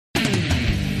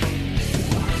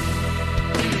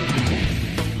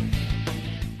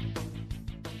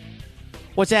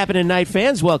What's happening, Knight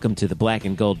fans? Welcome to the Black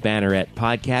and Gold Banneret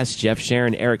podcast. Jeff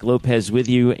Sharon, Eric Lopez with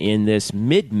you in this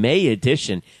mid-May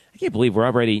edition. I can't believe we're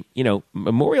already,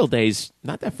 Memorial Day's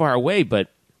not that far away, but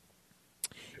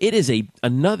it is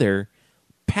another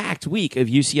packed week of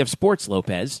UCF sports,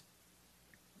 Lopez.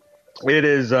 It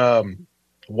is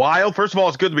wild. First of all,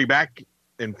 it's good to be back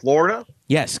in Florida.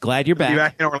 Yes, glad you're back. Be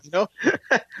back in Orlando.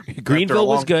 Greenville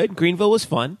was good. Greenville was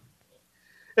fun.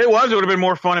 It was. It would have been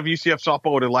more fun if UCF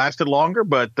softball would have lasted longer,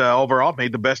 but overall,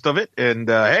 made the best of it. And,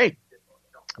 hey,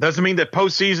 doesn't mean that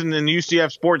postseason in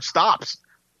UCF sports stops.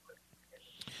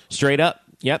 Straight up.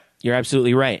 Yep, you're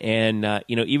absolutely right. And,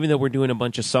 even though we're doing a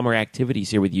bunch of summer activities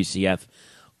here with UCF,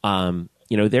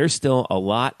 there's still a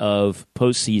lot of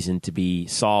postseason to be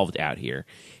solved out here.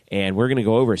 And we're going to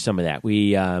go over some of that.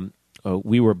 We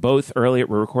were both earlier.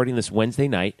 We're recording this Wednesday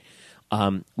night.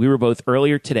 We were both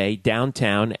earlier today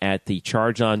downtown at the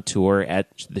Charge On Tour at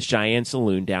the Cheyenne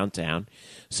Saloon downtown.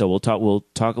 So we'll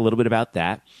talk a little bit about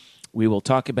that. We will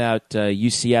talk about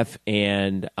UCF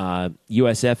and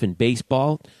USF in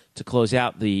baseball to close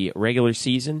out the regular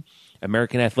season.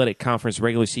 American Athletic Conference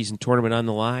regular season tournament on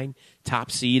the line.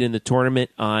 Top seed in the tournament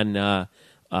in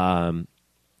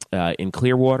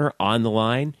Clearwater on the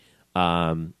line.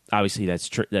 Obviously, that's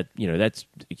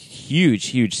a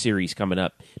huge series coming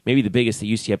up. Maybe the biggest that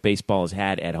UCF baseball has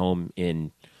had at home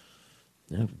in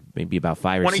maybe about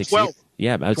 5 or 6 years.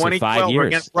 Yeah, I would say 5 years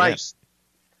against Rice.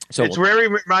 Yeah. So it really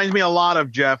reminds me a lot of,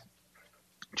 Jeff,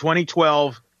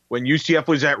 2012 when UCF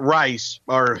was at Rice,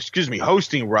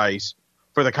 hosting Rice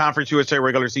for the Conference USA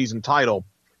regular season title.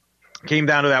 Came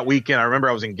down to that weekend. I remember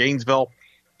I was in Gainesville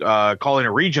calling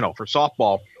a regional for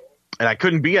softball. And I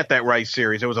couldn't be at that Rice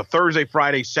series. It was a Thursday,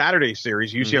 Friday, Saturday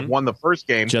series. UCF won the first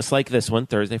game. Just like this one,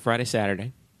 Thursday, Friday,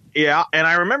 Saturday. Yeah, and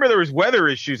I remember there was weather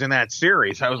issues in that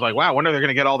series. I was like, wow, when are they going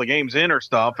to get all the games in or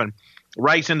stuff? And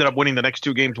Rice ended up winning the next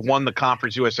 2 games, won the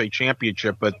Conference USA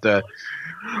championship. But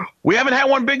we haven't had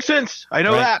one big since. I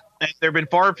know that. And there have been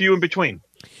far few in between.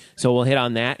 So we'll hit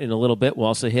on that in a little bit. We'll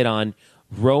also hit on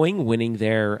rowing, winning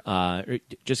their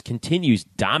just continues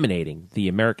dominating the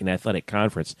American Athletic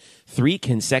Conference. 3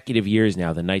 consecutive years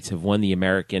now, the Knights have won the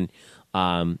American.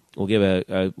 We'll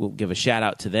give a shout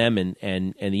out to them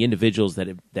and the individuals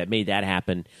that made that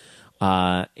happen.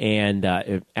 Out in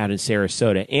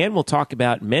Sarasota, and we'll talk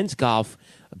about men's golf.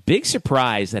 A big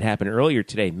surprise that happened earlier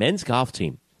today. Men's golf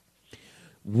team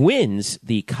wins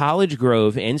the College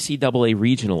Grove NCAA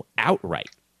Regional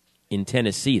outright in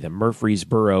Tennessee, the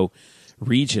Murfreesboro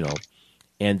Regional,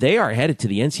 and they are headed to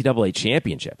the NCAA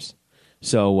championships.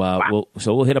 So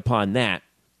we'll hit upon that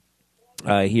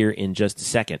here in just a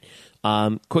second.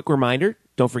 Quick reminder: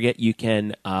 don't forget you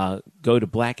can go to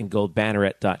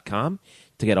blackandgoldbanneret.com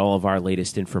to get all of our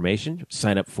latest information.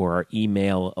 Sign up for our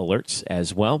email alerts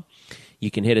as well. You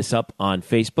can hit us up on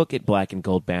Facebook at Black and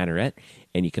Gold Banneret,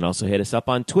 and you can also hit us up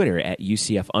on Twitter at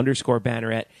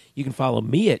UCF_Banneret. You can follow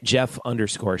me at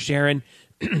Jeff_Sharon.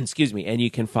 Excuse me, and you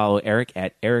can follow Eric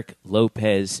at Eric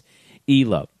Lopez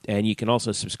Elo. And you can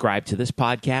also subscribe to this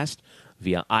podcast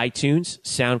via iTunes,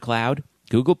 SoundCloud,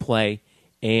 Google Play,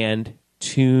 and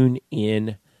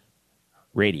TuneIn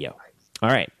Radio. All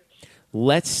right,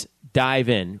 let's dive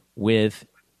in with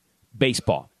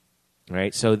baseball. All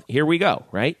right, so here we go.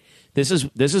 Right, this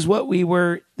is what we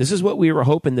were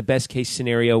hoping the best case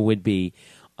scenario would be.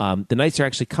 The Knights are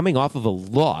actually coming off of a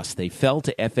loss. They fell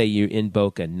to FAU in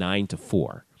Boca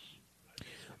 9-4.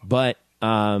 But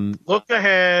look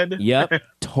ahead. Yep,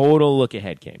 total look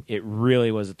ahead game. It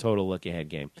really was a total look ahead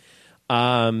game.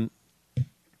 But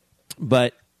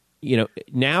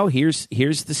now here's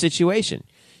the situation.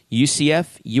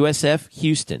 UCF, USF,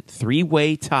 Houston,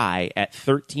 3-way tie at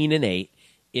 13-8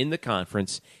 in the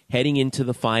conference, heading into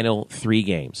the final 3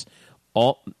 games.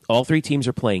 All 3 teams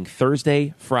are playing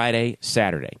Thursday, Friday,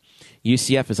 Saturday.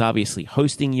 UCF is obviously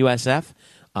hosting USF,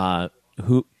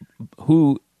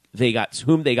 whom they got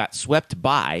swept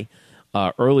by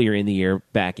earlier in the year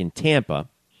back in Tampa.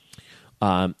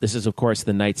 This is, of course,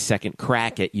 the Knights' second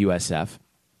crack at USF.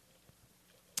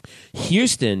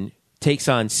 Houston takes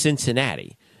on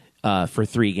Cincinnati for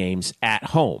 3 games at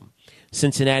home.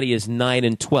 Cincinnati is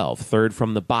 9-12, third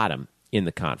from the bottom in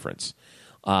the conference.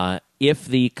 If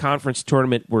the conference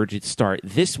tournament were to start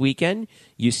this weekend,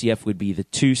 UCF would be the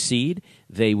 2 seed.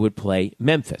 They would play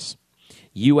Memphis.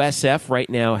 USF right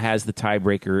now has the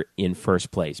tiebreaker in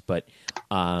first place, but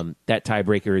that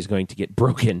tiebreaker is going to get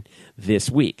broken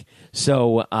this week.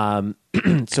 So,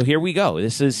 so here we go.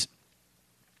 This is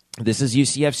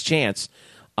UCF's chance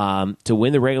to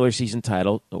win the regular season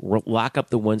title, lock up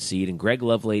the 1 seed in Greg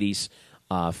Lovelady's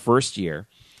first year.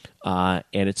 And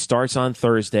it starts on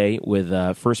Thursday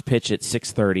with first pitch at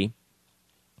 6:30.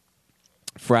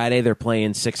 Friday they're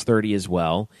playing 6:30 as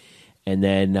well, and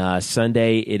then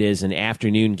Sunday it is an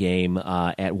afternoon game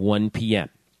at 1 p.m.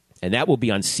 and that will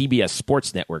be on CBS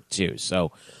Sports Network too.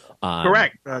 So.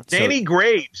 Correct. Danny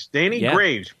Graves.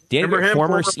 Graves. Remember him?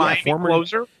 Former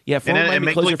closer? Yeah, former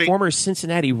Miami closer, former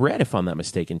Cincinnati Red, if I'm not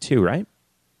mistaken, too, right?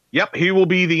 Yep, he will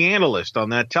be the analyst on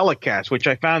that telecast, which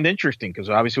I found interesting because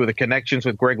obviously with the connections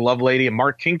with Greg Lovelady and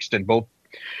Mark Kingston, both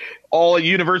all at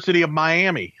University of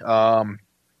Miami. I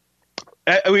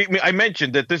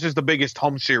mentioned that this is the biggest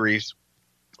home series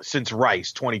since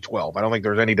Rice 2012. I don't think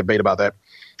there's any debate about that.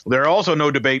 There are also no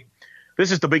debate. This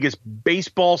is the biggest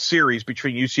baseball series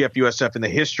between UCF USF in the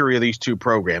history of these two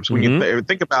programs. When you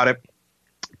think about it,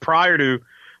 prior to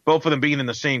both of them being in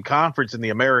the same conference in the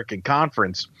American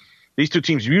Conference, these two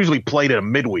teams usually played at a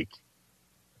midweek.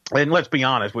 And let's be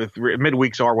honest, with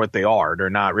midweeks are what they are. They're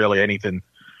not really anything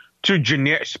too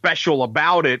special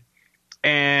about it.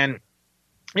 And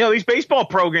these baseball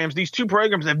programs, these two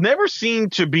programs have never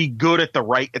seemed to be good at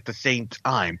the same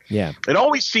time. Yeah. It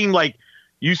always seemed like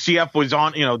UCF was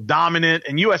on, dominant,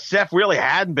 and USF really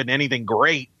hadn't been anything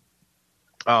great.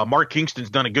 Mark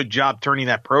Kingston's done a good job turning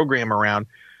that program around,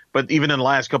 but even in the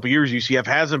last couple of years, UCF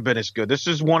hasn't been as good. This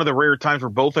is one of the rare times where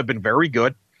both have been very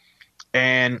good,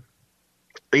 and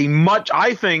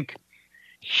I think,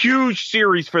 huge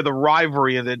series for the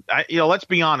rivalry. And let's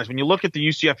be honest, when you look at the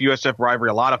UCF USF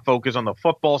rivalry, a lot of focus on the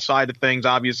football side of things.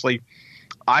 Obviously,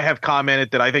 I have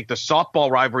commented that I think the softball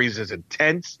rivalry is as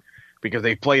intense, because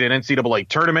they played in NCAA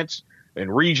tournaments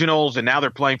and regionals, and now they're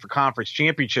playing for conference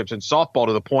championships in softball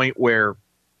to the point where,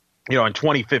 in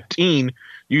 2015,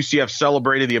 UCF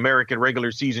celebrated the American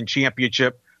regular season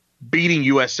championship, beating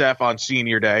USF on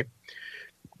senior day,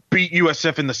 beat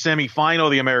USF in the semifinal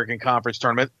of the American Conference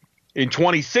tournament. In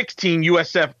 2016,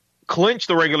 USF clinched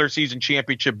the regular season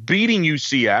championship, beating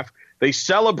UCF. They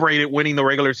celebrated winning the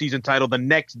regular season title the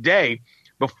next day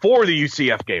before the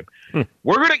UCF game.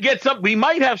 We're going to get we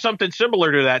might have something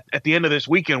similar to that at the end of this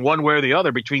weekend, one way or the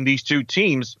other, between these two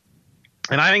teams.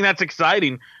 And I think that's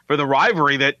exciting for the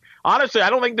rivalry that, honestly, I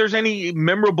don't think there's any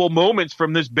memorable moments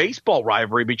from this baseball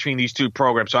rivalry between these two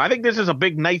programs. So I think this is a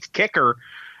big, nice kicker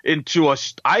into a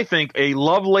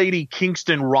Lovelady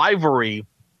Kingston rivalry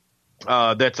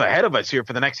that's ahead of us here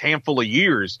for the next handful of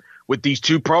years with these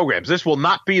two programs. This will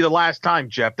not be the last time,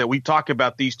 Jeff, that we talk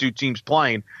about these two teams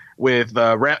playing with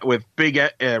big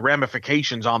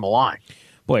ramifications on the line.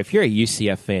 Boy, if you're a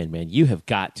UCF fan, man, you have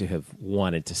got to have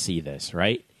wanted to see this,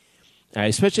 right?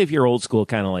 Especially if you're old school,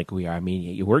 kind of like we are. I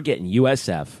mean, we're getting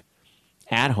USF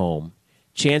at home,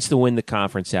 chance to win the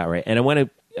conference outright. And I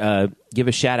want to give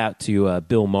a shout out to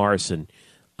Bill Morrison,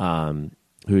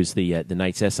 who's the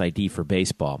Knights SID for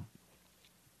baseball.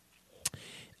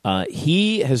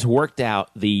 He has worked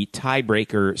out the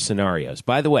tiebreaker scenarios.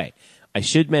 By the way, I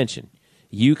should mention,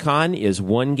 UConn is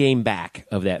one game back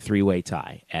of that three-way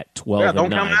tie at 12-9.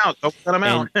 Don't cut them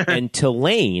out. And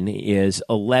Tulane is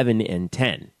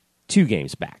 11-10, 2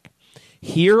 games back.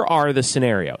 Here are the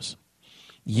scenarios.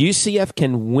 UCF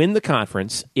can win the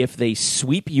conference if they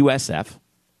sweep USF,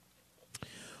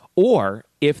 or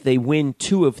if they win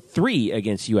 2 of 3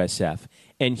 against USF,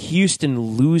 and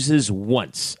Houston loses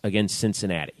once against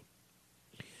Cincinnati.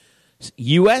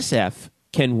 USF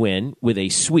can win with a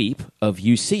sweep of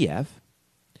UCF,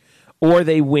 or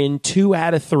they win 2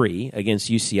 out of 3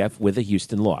 against UCF with a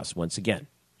Houston loss once again.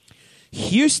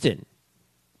 Houston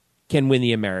can win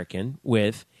the American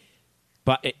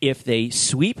but if they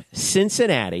sweep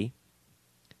Cincinnati,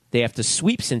 they have to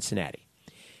sweep Cincinnati.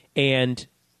 And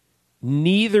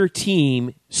neither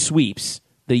team sweeps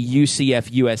the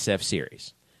UCF-USF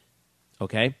series.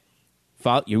 Okay?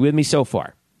 You with me so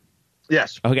far?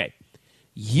 Yes. Okay.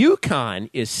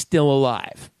 UConn is still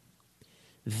alive.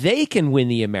 They can win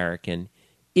the American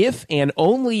if and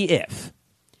only if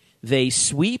they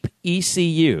sweep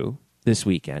ECU this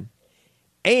weekend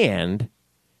and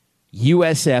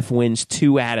USF wins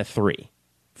 2 out of 3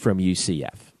 from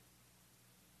UCF.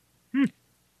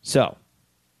 So,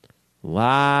 a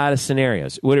lot of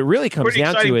scenarios. What it really comes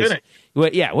down to is,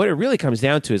 what it really comes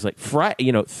down to is like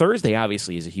Friday. Thursday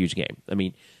obviously is a huge game. I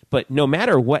mean, but no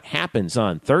matter what happens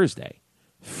on Thursday,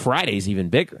 Friday's even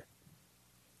bigger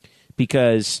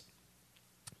because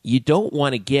you don't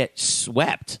want to get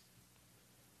swept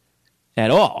at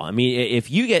all. I mean,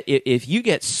 if you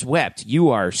get swept, you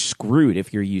are screwed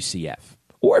if you're UCF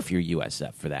or if you're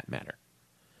USF for that matter.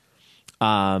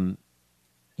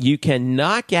 You can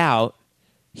knock out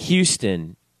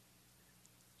Houston.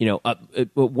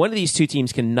 One of these two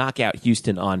teams can knock out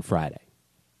Houston on Friday.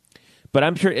 But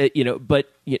I'm sure,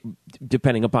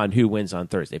 depending upon who wins on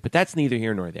Thursday. But that's neither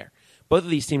here nor there. Both of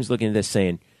these teams looking at this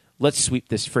saying, let's sweep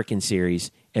this frickin'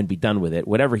 series and be done with it.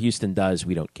 Whatever Houston does,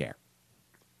 we don't care.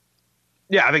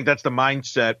 Yeah, I think that's the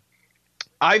mindset.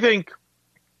 I think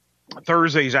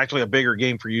Thursday is actually a bigger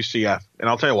game for UCF, and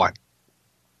I'll tell you why.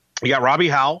 You got Robbie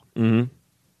Howell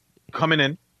coming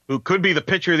in, who could be the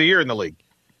pitcher of the year in the league.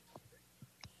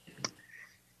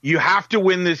 You have to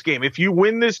win this game. If you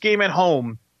win this game at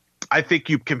home, I think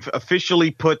you can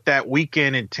officially put that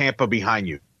weekend in Tampa behind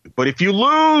you. But if you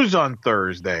lose on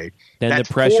Thursday, then the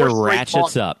pressure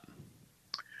ratchets up.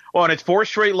 Well, and it's 4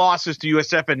 straight losses to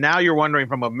USF, and now you're wondering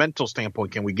from a mental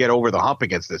standpoint, can we get over the hump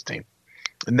against this team?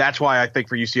 And that's why I think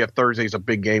for UCF, Thursday is a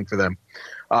big game for them.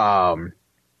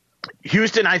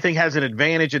 Houston, I think, has an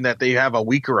advantage in that they have a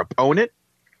weaker opponent,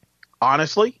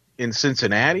 honestly, in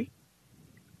Cincinnati.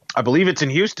 I believe it's in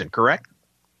Houston, correct?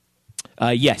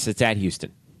 Yes, it's at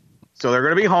Houston. So they're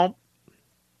going to be home.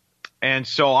 And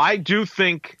so I do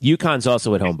think UConn's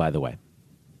also at home, by the way.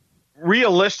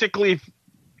 Realistically,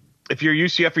 if you're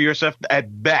UCF or USF,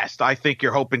 at best, I think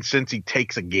you're hoping Cincy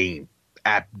takes a game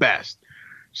at best.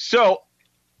 So,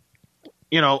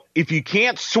 if you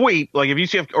can't sweep, like if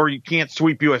UCF or you can't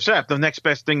sweep USF, the next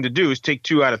best thing to do is take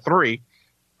 2 out of 3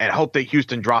 and hope that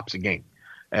Houston drops a game.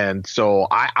 And so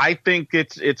I think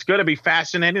it's going to be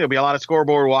fascinating. There'll be a lot of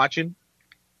scoreboard watching.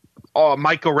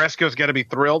 Mike Oresco's going to be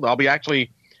thrilled. I'll be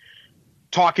actually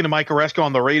talking to Mike Oresco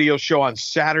on the radio show on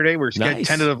Saturday. We're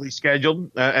tentatively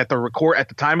scheduled at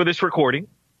the time of this recording.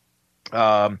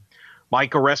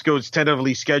 Mike Oresco is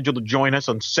tentatively scheduled to join us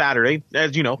on Saturday.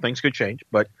 As you know, things could change,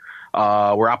 but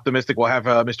we're optimistic we'll have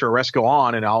Mr. Oresco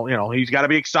on, and he's got to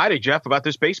be excited, Jeff, about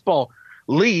this baseball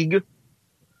league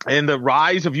and the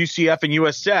rise of UCF and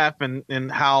USF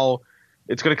and how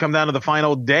it's going to come down to the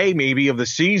final day maybe of the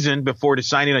season before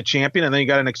deciding a champion. And then you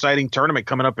got an exciting tournament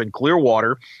coming up in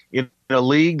Clearwater in a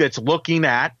league that's looking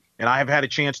at, and I have had a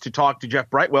chance to talk to Jeff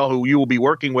Brightwell, who you will be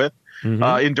working with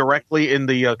indirectly in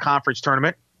the conference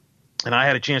tournament. And I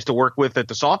had a chance to work with at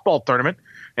the softball tournament,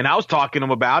 and I was talking to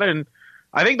him about it. And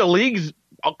I think the league's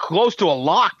close to a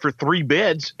lock for 3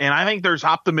 bids. And I think there's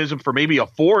optimism for maybe a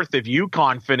 4th if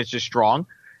UConn finishes strong.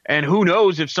 And who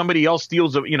knows if somebody else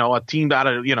steals a team out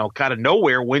of, kind of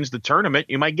nowhere wins the tournament,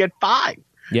 you might get 5.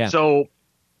 Yeah. So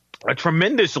a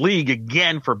tremendous league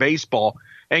again for baseball,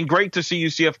 and great to see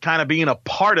UCF kind of being a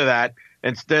part of that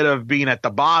instead of being at the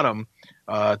bottom,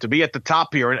 to be at the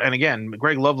top here. And again,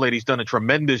 Greg Lovelady's done a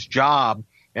tremendous job.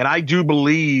 And I do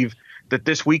believe that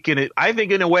this weekend, I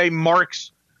think in a way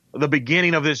marks the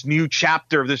beginning of this new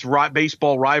chapter of this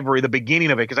baseball rivalry, the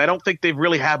beginning of it, because I don't think they've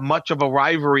really had much of a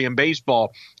rivalry in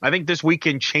baseball. I think this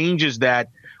weekend changes that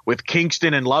with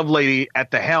Kingston and Lovelady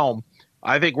at the helm.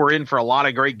 I think we're in for a lot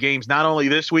of great games, not only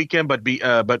this weekend,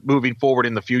 but moving forward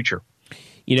in the future.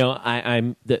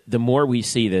 I'm the more we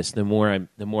see this, the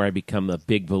more I become a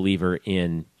big believer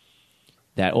in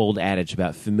that old adage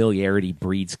about familiarity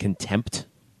breeds contempt.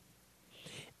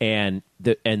 And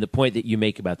the point that you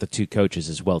make about the 2 coaches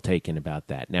is well taken about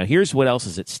that. Now, here's what else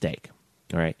is at stake.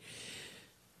 All right.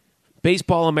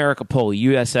 Baseball America poll,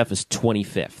 USF is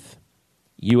 25th.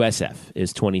 USF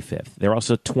is 25th. They're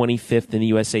also 25th in the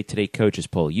USA Today coaches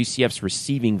poll. UCF's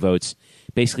receiving votes,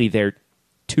 basically they're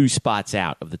 2 spots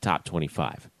out of the top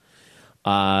 25.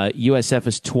 USF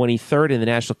is 23rd in the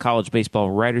National College Baseball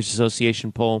Writers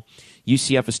Association poll.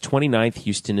 UCF is 29th.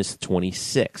 Houston is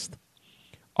 26th.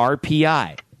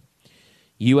 RPI.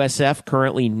 USF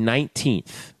currently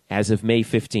 19th as of May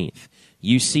 15th.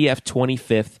 UCF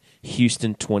 25th,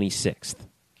 Houston 26th.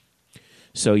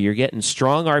 So you're getting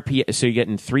strong RPI. So you're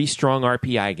getting 3 strong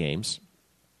RPI games.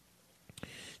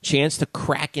 Chance to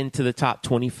crack into the top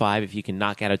 25 if you can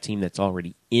knock out a team that's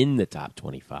already in the top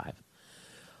 25.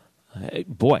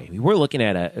 Boy, we're looking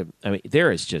at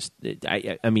there is just.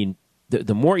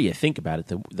 The more you think about it,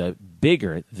 the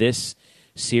bigger this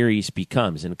series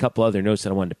becomes. And a couple other notes that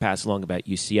I wanted to pass along about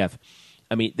UCF.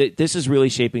 This is really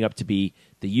shaping up to be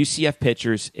the UCF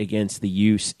pitchers against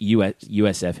the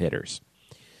USF hitters.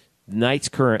 Knights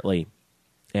currently,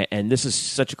 and this is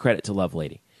such a credit to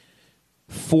Lovelady,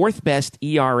 4th best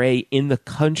ERA in the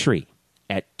country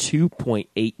at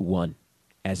 2.81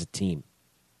 as a team.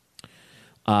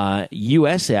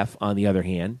 USF, on the other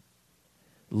hand,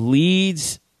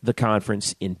 leads the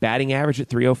conference in batting average at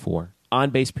 304,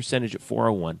 on-base percentage at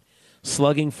 401,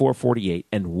 slugging 448,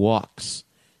 and walks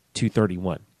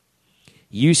 231.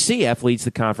 UCF leads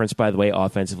the conference, by the way,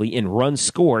 offensively in runs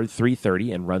scored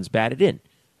 330 and runs batted in.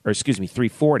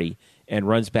 340 and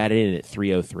runs batted in at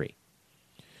 303.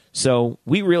 So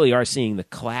we really are seeing the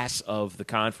class of the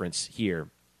conference here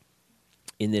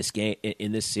in this game,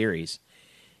 in this series.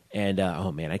 And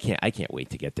I can't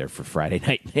wait to get there for Friday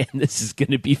night, man. This is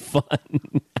going to be fun.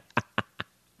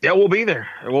 Yeah, we'll be there.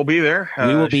 We'll be there.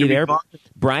 We will be there. Fun.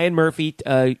 Brian Murphy,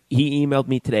 he emailed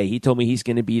me today. He told me he's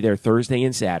going to be there Thursday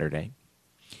and Saturday.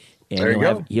 And there you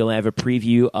go. He'll have a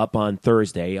preview up on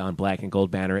Thursday on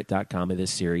blackandgoldbanneret.com of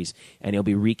this series, and he'll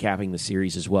be recapping the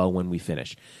series as well when we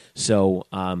finish. So,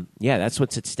 that's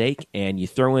what's at stake. And you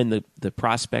throw in the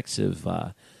prospects of,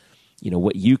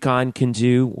 what UConn can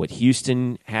do, what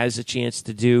Houston has a chance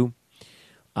to do.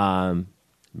 Man,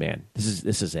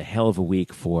 this is a hell of a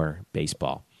week for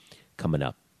baseball coming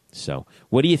up. So,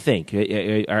 what do you think?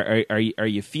 Are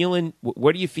you feeling?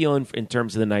 What are you feeling in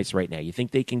terms of the Knights right now? You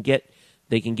think they can get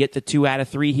the 2 out of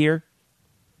 3 here?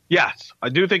 Yes, I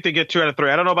do think they get 2 out of 3.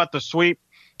 I don't know about the sweep.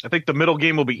 I think the middle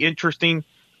game will be interesting.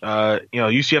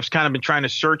 UCF's kind of been trying to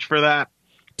search for that.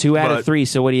 2 out of 3.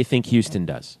 So, what do you think Houston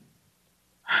does?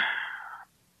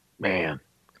 Man,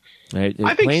 right,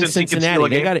 I think playing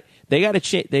Cincinnati, they got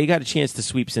a chance to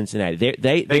sweep Cincinnati.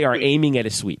 They are aiming at a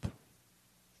sweep.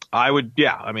 I would,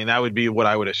 I mean, that would be what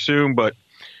I would assume, but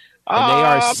and they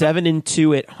are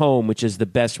 7-2 at home, which is the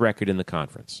best record in the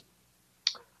conference.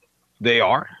 They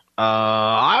are.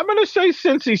 I'm going to say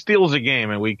Cincy steals a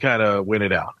game and we kind of win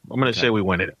it out. I'm going to say we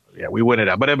win it. Yeah, we win it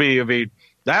out. But it'd be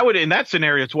that would in that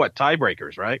scenario, it's what,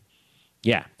 tiebreakers, right?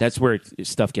 Yeah, that's where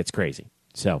stuff gets crazy.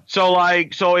 So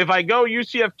if I go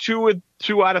UCF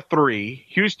 2 out of 3,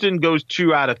 Houston goes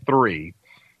 2 out of 3.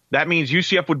 That means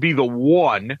UCF would be the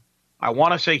 1. I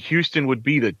want to say Houston would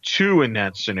be the 2 in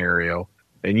that scenario,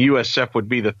 and USF would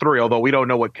be the 3. Although we don't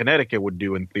know what Connecticut would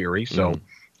do in theory, so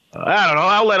I don't know.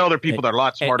 I'll let other people that are a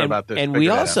lot smarter about this. And we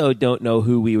also don't know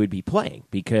who we would be playing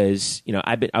because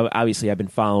I've been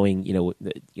following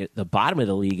the bottom of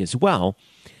the league as well.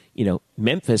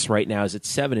 Memphis right now is at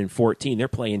 7-14. They're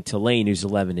playing Tulane, who's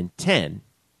 11-10.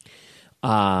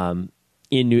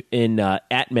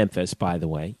 At Memphis, by the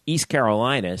way, East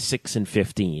Carolina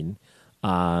 6-15,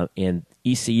 and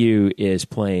ECU is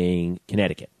playing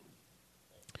Connecticut.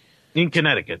 In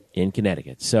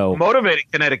Connecticut. So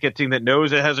motivated Connecticut team that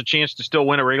knows it has a chance to still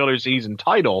win a regular season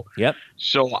title. Yep.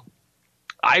 So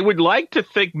I would like to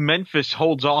think Memphis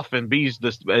holds off and is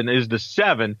the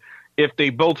 7. If they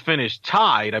both finish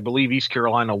tied, I believe East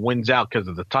Carolina wins out because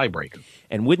of the tiebreaker.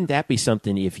 And wouldn't that be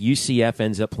something if UCF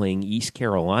ends up playing East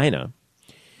Carolina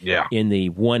in the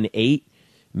 1-8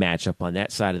 matchup on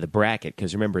that side of the bracket?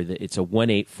 Because remember, it's a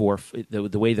 1-8-4.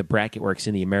 The way the bracket works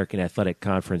in the American Athletic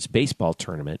Conference baseball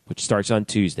tournament, which starts on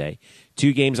Tuesday,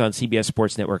 2 games on CBS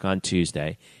Sports Network on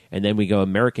Tuesday, and then we go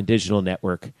American Digital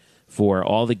Network for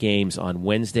all the games on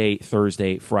Wednesday,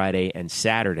 Thursday, Friday, and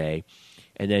Saturday.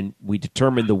 And then we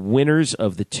determine the winners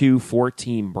of the 2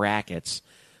 4-team brackets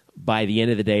by the end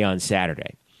of the day on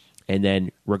Saturday. And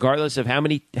then, regardless of how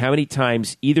many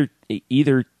times either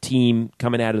team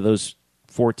coming out of those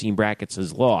 4-team brackets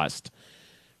has lost,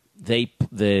 the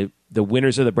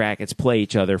winners of the brackets play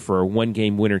each other for a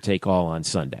 1-game winner take all on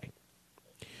Sunday.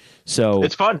 So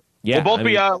it's fun. Yeah, we'll both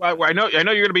be. I know you're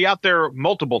going to be out there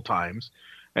multiple times.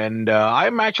 And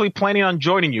I'm actually planning on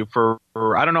joining you for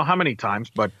I don't know how many times,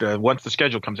 but once the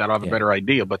schedule comes out, I'll have a better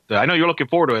idea. But I know you're looking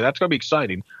forward to it. That's going to be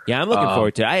exciting. Yeah, I'm looking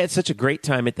forward to it. I had such a great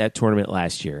time at that tournament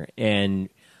last year, and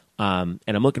I'm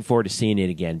looking forward to seeing it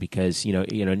again because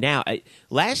now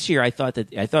last year I thought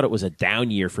it was a down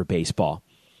year for baseball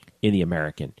in the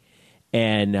American,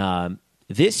 and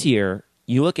this year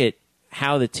you look at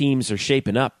how the teams are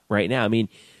shaping up right now. I mean.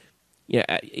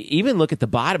 Yeah, even look at the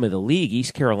bottom of the league,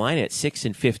 East Carolina at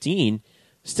 6-15.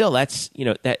 Still, that's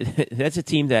that's a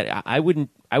team that I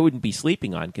wouldn't be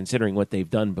sleeping on, considering what they've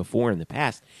done before in the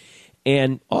past.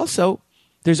 And also,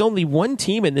 there's only one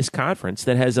team in this conference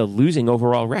that has a losing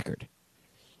overall record,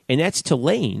 and that's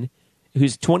Tulane,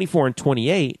 who's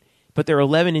 24-28, but they're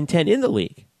 11-10 in the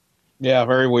league. Yeah,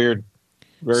 very weird,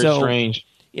 very strange.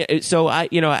 Yeah, so I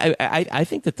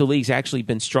think that the league's actually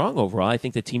been strong overall. I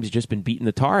think the teams have just been beating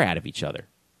the tar out of each other.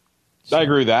 So. I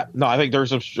agree with that. No, I think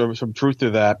there's some truth to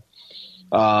that.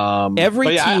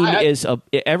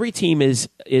 Every team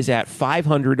is at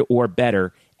 500 or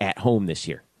better at home this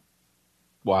year.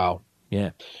 Wow.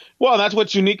 Yeah. Well, that's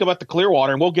what's unique about the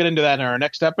Clearwater, and we'll get into that in our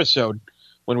next episode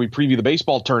when we preview the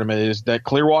baseball tournament. Is that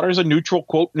Clearwater is a neutral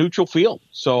field,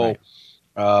 so. Right.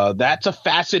 That's a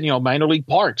fascinating, minor league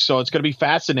park. So it's going to be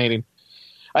fascinating.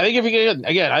 I think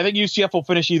I think UCF will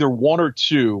finish either 1 or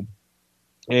 2,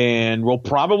 and we'll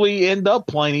probably end up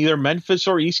playing either Memphis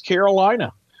or East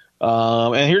Carolina.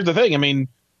 And here's the thing. I mean,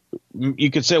 you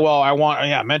could say, well,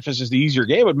 Memphis is the easier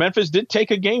game, but Memphis did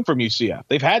take a game from UCF.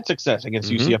 They've had success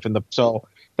against UCF so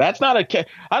that's not I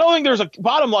don't think there's a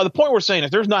bottom line. The point we're saying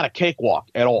is there's not a cakewalk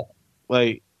at all.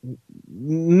 Like,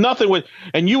 nothing would,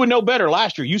 and you would know better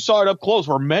last year. You saw it up close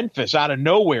where Memphis out of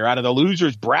nowhere, out of the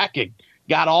losers bracket,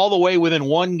 got all the way within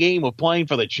one game of playing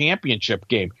for the championship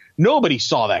game. Nobody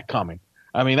saw that coming.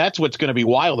 I mean, that's what's going to be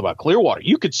wild about Clearwater.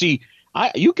 You could say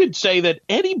that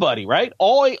anybody, right?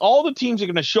 All the teams are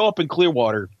going to show up in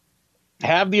Clearwater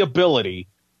have the ability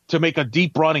to make a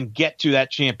deep run and get to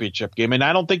that championship game. And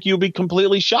I don't think you'd be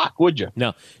completely shocked, would you?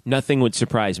 No, nothing would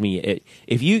surprise me.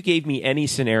 If you gave me any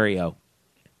scenario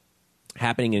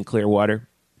happening in Clearwater,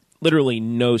 literally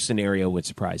no scenario would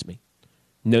surprise me.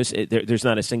 There's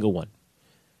not a single one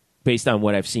based on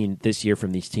what I've seen this year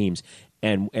from these teams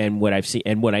and what I've seen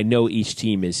and what I know each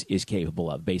team is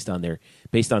capable of based on their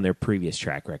previous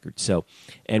track record. So,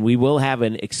 and we will have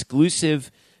an exclusive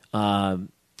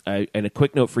and a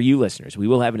quick note for you listeners. We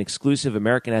will have an exclusive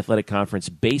American Athletic Conference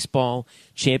baseball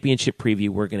championship preview.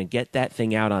 We're going to get that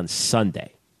thing out on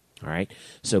Sunday. All right.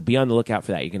 So be on the lookout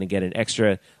for that. You're going to get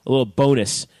a little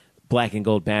bonus Black and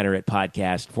Gold Banneret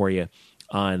podcast for you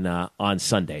on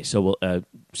Sunday. So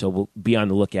we'll be on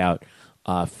the lookout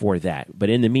for that. But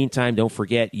in the meantime, don't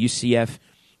forget UCF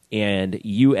and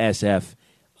USF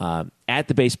at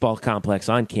the baseball complex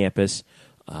on campus.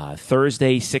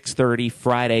 Thursday 6:30,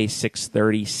 Friday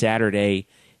 6:30, Saturday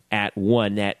at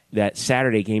 1. That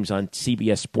Saturday game's on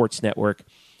CBS Sports Network.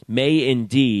 May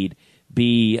indeed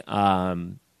be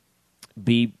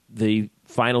the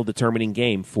final determining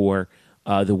game for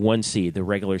the 1 seed, the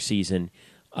regular season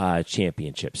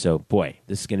championship. So, boy,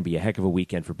 this is going to be a heck of a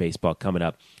weekend for baseball coming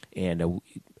up. And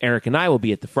Eric and I will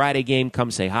be at the Friday game.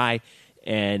 Come say hi.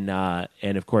 And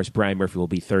of course, Brian Murphy will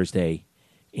be Thursday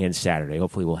and Saturday.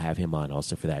 Hopefully we'll have him on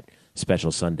also for that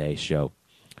special Sunday show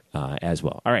as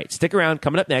well. All right, stick around.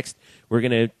 Coming up next, we're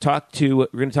going to talk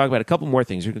about a couple more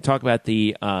things. We're going to talk about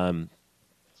the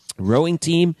rowing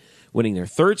team winning their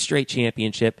third straight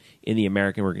championship in the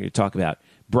American. We're going to talk about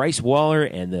Bryce Waller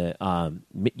and the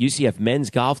UCF men's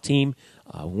golf team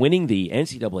winning the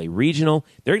NCAA regional.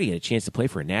 They're going to get a chance to play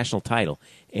for a national title.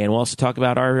 And we'll also talk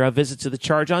about our visit to the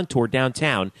Charge On Tour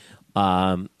downtown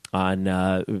on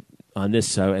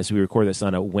this as we record this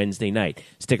on a Wednesday night.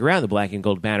 Stick around. The Black and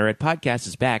Gold Banneret podcast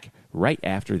is back right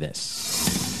after this.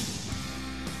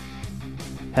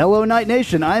 Hello, Night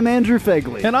Nation. I'm Andrew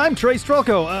Fegley. And I'm Trey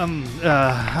Strelko.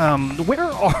 Where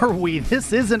are we?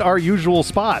 This isn't our usual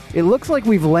spot. It looks like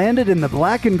we've landed in the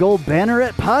Black and Gold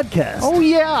Banneret podcast. Oh,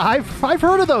 yeah. I've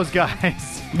heard of those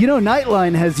guys. You know,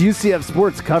 Nightline has UCF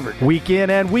sports covered. Week in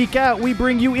and week out, we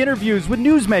bring you interviews with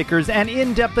newsmakers and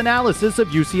in-depth analysis of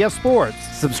UCF sports.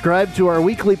 Subscribe to our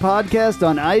weekly podcast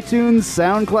on iTunes,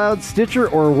 SoundCloud, Stitcher,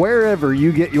 or wherever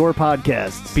you get your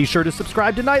podcasts. Be sure to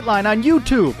subscribe to Nightline on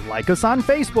YouTube, like us on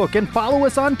Facebook, and follow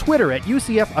us on Twitter at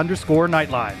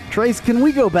UCF_Nightline. Trace, can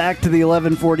we go back to the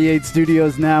 1148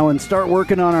 studios now and start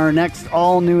working on our next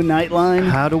all-new Nightline?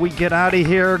 How do we get out of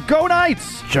here? Go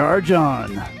Knights! Charge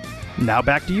on. Now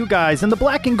back to you guys in the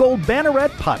Black and Gold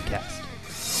Banneret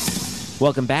podcast.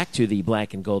 Welcome back to the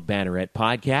Black and Gold Banneret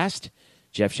podcast.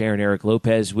 Jeff Sharon, Eric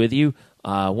Lopez with you.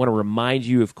 I want to remind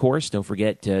you, of course, don't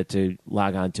forget to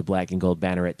log on to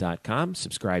blackandgoldbanneret.com,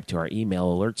 subscribe to our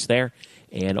email alerts there,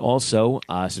 and also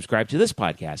subscribe to this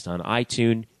podcast on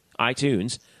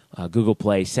iTunes, Google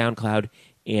Play, SoundCloud,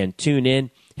 and TuneIn.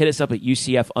 Hit us up at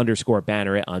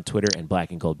UCF_Banneret on Twitter and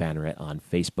Black and Gold Banneret on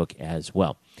Facebook as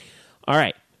well. All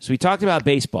right. So we talked about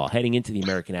baseball heading into the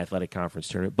American Athletic Conference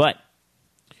tournament, but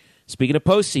speaking of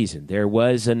postseason, there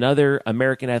was another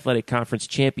American Athletic Conference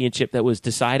championship that was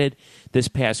decided this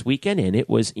past weekend, and it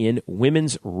was in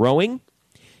women's rowing.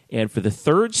 And for the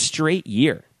third straight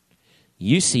year,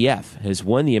 UCF has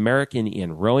won the American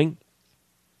in rowing.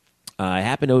 It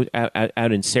happened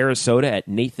out in Sarasota at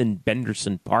Nathan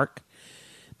Benderson Park.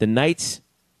 The Knights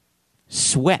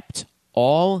swept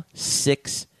all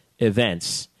 6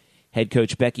 events. Head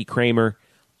coach Becky Kramer,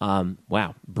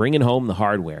 bringing home the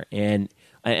hardware. And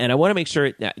I want to make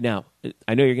sure, now,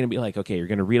 I know you're going to be like, okay, you're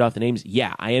going to read off the names.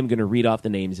 Yeah, I am going to read off the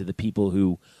names of the people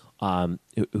who of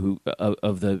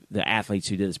the athletes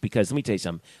who did this. Because let me tell you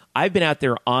something. I've been out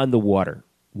there on the water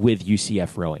with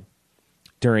UCF rowing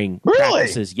during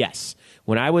practices. Yes.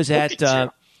 When I was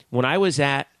working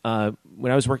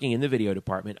in the video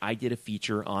department, I did a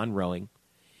feature on rowing.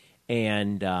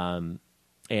 And I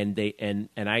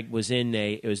was in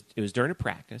it was during a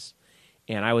practice,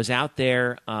 and I was out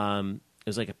there. It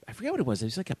was like I forget what it was. It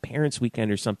was like a parents'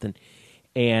 weekend or something,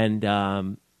 and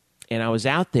I was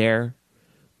out there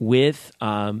with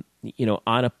on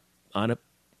a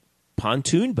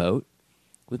pontoon boat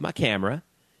with my camera,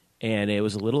 and it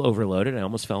was a little overloaded. I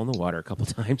almost fell in the water a couple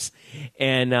times,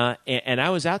 and I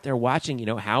was out there watching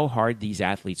how hard these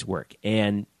athletes work,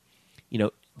 and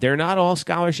they're not all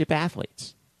scholarship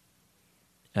athletes.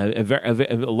 A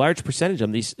large percentage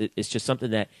of these, it's just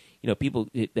something that people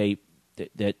they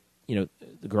that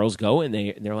the girls go and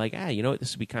they're like,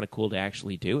 this would be kind of cool to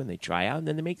actually do, and they try out and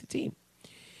then they make the team.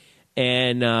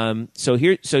 And so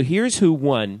here's who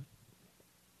won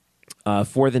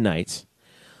for the Knights.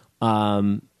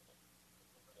 All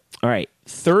right,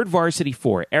 third varsity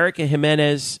four: Erica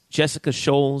Jimenez, Jessica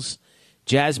Scholes,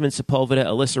 Jasmine Sepulveda,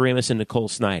 Alyssa Ramos, and Nicole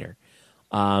Snyder.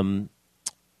 Won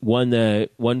the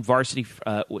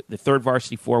third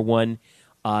varsity four won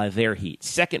their heat.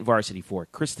 Second varsity four: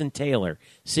 Kristen Taylor,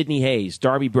 Sydney Hayes,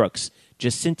 Darby Brooks,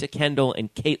 Jacinta Kendall,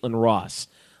 and Caitlin Ross.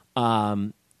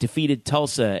 Defeated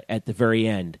Tulsa at the very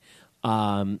end.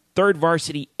 Third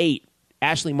varsity 8,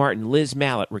 Ashley Martin, Liz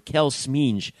Mallett, Raquel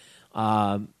Smeenge,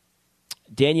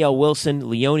 Danielle Wilson,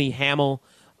 Leonie Hamill,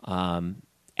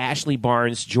 Ashley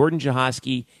Barnes, Jordan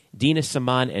Jahoski, Dina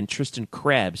Saman, and Tristan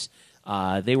Krebs.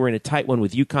 They were in a tight one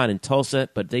with UConn and Tulsa,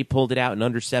 but they pulled it out in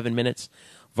under 7 minutes.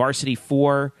 Varsity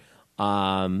 4,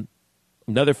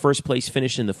 another first-place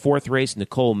finish in the fourth race,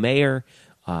 Nicole Mayer,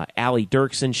 Allie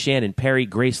Dirksen, Shannon Perry,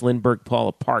 Grace Lindbergh,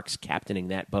 Paula Parks captaining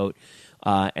that boat.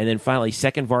 And then finally,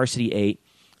 second varsity 8,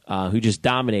 who just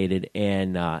dominated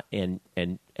and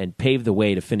paved the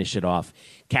way to finish it off.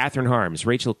 Catherine Harms,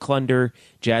 Rachel Klunder,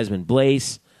 Jasmine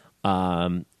Blaze,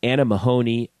 Anna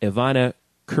Mahoney, Ivana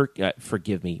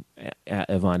forgive me,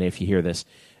 Ivana, if you hear this.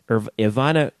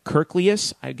 Ivana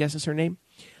Kirklius, I guess is her name.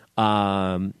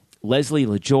 Leslie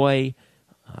LaJoy,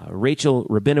 Rachel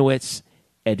Rabinowitz,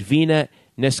 Edvina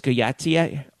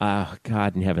Neskoyatia.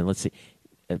 God in heaven, let's see.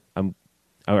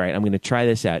 All right, I'm going to try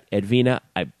this out. Edvina,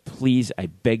 I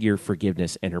beg your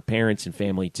forgiveness, and her parents and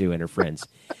family too, and her friends.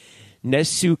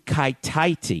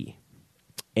 Nesukaitaiti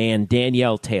and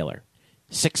Danielle Taylor.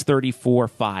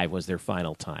 6:34.5 was their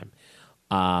final time.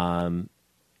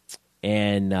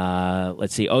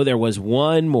 Let's see. Oh, there was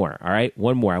one more. All right,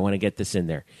 one more. I want to get this in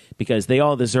there because they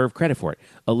all deserve credit for it.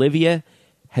 Olivia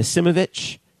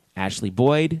Hasimovich, Ashley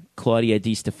Boyd, Claudia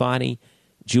DiStefani,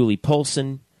 Julie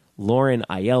Polson, Lauren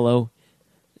Aiello,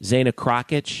 Zaina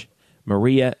Krokic,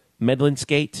 Maria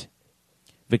Medlinskate,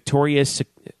 Victoria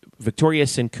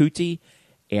Sincuti,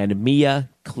 and Mia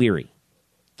Cleary.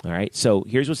 All right, so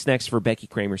here's what's next for Becky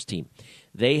Kramer's team.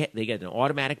 They get an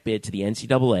automatic bid to the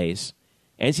NCAA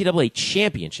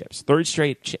championships, third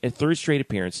straight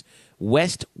appearance,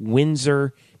 West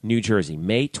Windsor, New Jersey,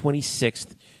 May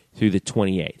 26th through the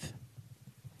 28th.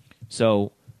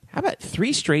 So how about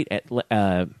 3 straight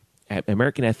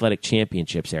American Athletic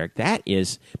Championships, Eric? That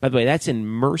is, by the way, that's in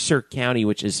Mercer County,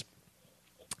 which is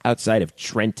outside of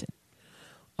Trenton.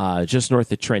 Just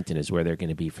north of Trenton is where they're going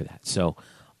to be for that. So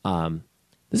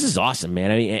this is awesome,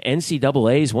 man. I mean,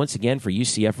 NCAAs, once again, for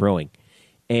UCF rowing.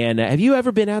 And have you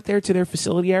ever been out there to their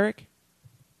facility, Eric?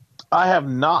 I have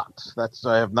not.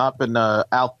 I have not been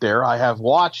out there. I have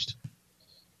watched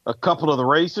a couple of the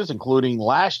races, including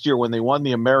last year when they won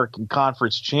the American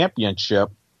Conference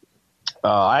Championship.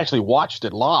 I actually watched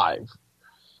it live.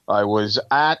 I was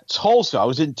at Tulsa. I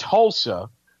was in Tulsa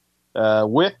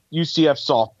with UCF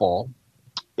softball,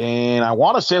 and I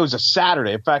want to say it was a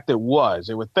Saturday. In fact, it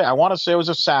was. I want to say it was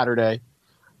a Saturday,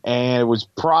 and it was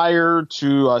prior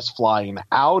to us flying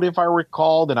out, if I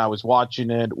recall. And I was watching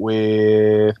it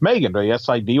with Megan, the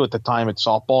SID at the time at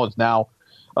softball. It's now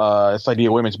SID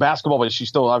at women's basketball, but she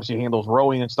still obviously handles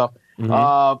rowing and stuff.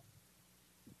 Mm-hmm.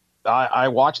 I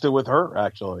watched it with her,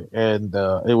 actually, and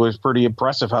it was pretty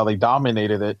impressive how they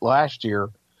dominated it last year.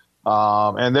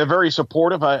 And they're very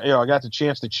supportive. I got the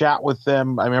chance to chat with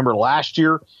them. I remember last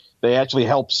year they actually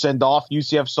helped send off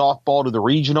UCF softball to the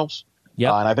regionals.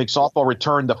 Yeah, and I think softball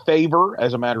returned the favor,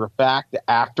 as a matter of fact,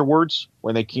 afterwards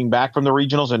when they came back from the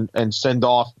regionals and send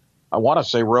off, I want to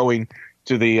say, rowing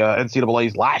to the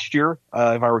NCAAs last year,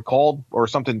 if I recall, or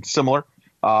something similar.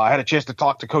 I had a chance to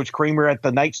talk to Coach Kramer at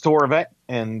the Knights Tour event,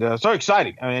 and so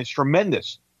exciting. I mean, it's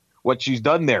tremendous what she's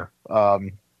done there,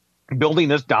 building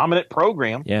this dominant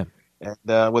program. Yeah, and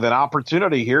with an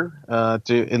opportunity here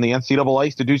in the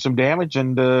NCAAs to do some damage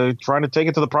and trying to take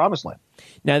it to the promised land.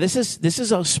 Now, this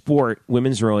is a sport,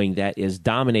 women's rowing, that is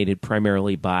dominated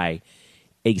primarily by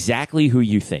exactly who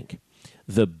you think.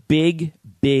 The big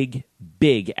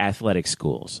athletic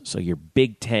schools. So your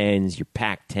Big Tens, your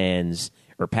Pac-10s,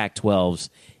 or Pac-12s,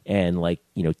 and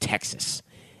Texas,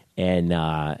 and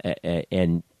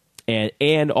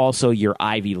also your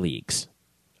Ivy Leagues.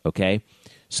 Okay,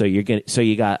 so you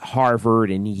got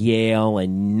Harvard and Yale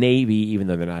and Navy, even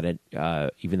though they're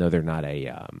not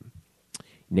a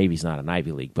Navy's not an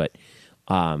Ivy League, but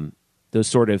those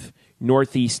sort of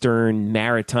northeastern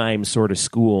maritime sort of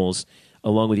schools,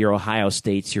 along with your Ohio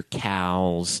States, your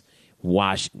Cals,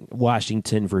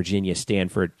 Washington, Virginia,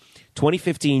 Stanford.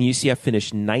 2015, UCF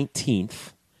finished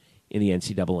 19th in the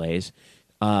NCAAs.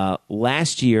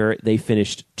 Last year, they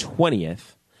finished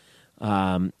 20th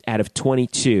out of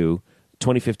 22.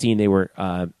 2015, they were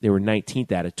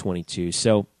 19th out of 22.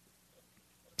 So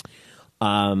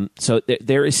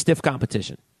there is stiff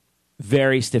competition,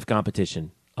 very stiff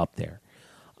competition up there.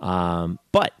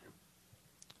 But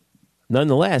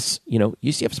nonetheless,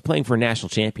 UCF is playing for a national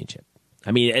championship.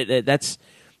 I mean,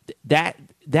 that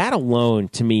alone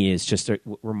to me is just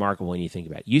remarkable when you think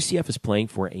about it. UCF is playing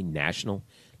for a national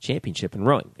championship in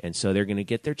rowing, and so they're going to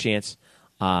get their chance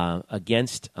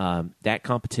against that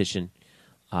competition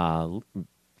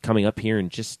coming up here in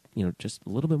just a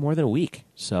little bit more than a week.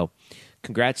 So,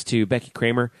 congrats to Becky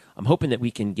Kramer. I'm hoping that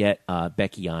we can get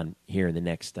Becky on here in the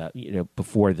next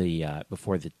before the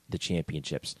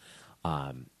championships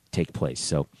take place.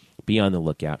 So, be on the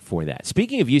lookout for that.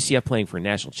 Speaking of UCF playing for a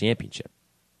national championship,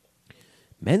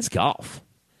 men's golf.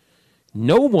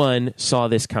 No one saw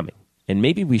this coming, and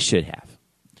maybe we should have.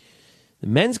 The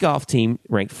men's golf team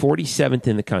ranked 47th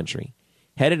in the country,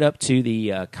 headed up to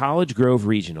the College Grove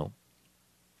Regional.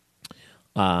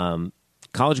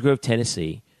 College Grove,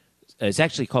 Tennessee. It's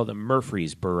actually called the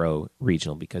Murfreesboro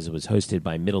Regional because it was hosted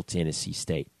by Middle Tennessee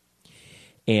State.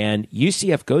 And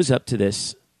UCF goes up to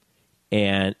this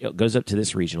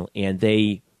regional, and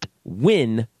they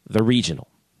win the regional.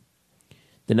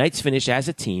 The Knights finish as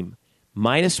a team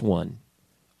 -1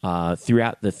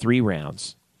 throughout the 3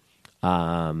 rounds.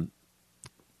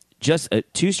 Just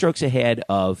 2 strokes ahead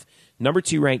of number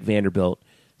 2 ranked Vanderbilt,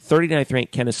 39th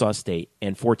ranked Kennesaw State,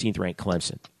 and 14th ranked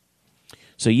Clemson.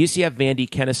 So UCF, Vandy,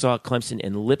 Kennesaw, Clemson,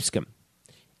 and Lipscomb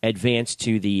advanced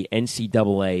to the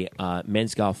NCAA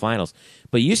men's golf finals.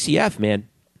 But UCF, man,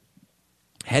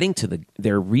 heading to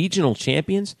their regional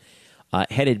champions,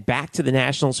 headed back to the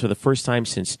Nationals for the first time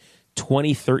since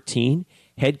 2013.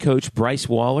 Head coach Bryce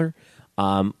Waller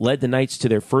led the Knights to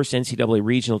their first NCAA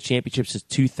regional championship since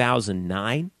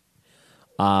 2009.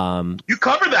 You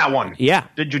covered that one. Yeah.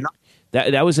 Did you not?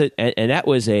 That was an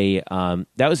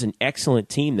excellent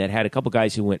team that had a couple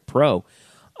guys who went pro.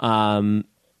 I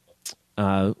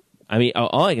mean,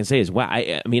 all I can say is wow.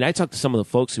 I mean, I talked to some of the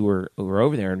folks who were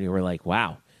over there, and they were like,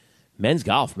 "Wow, men's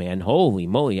golf, man! Holy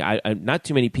moly!" I not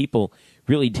too many people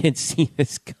really did see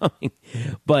this coming,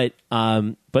 but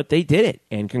they did it,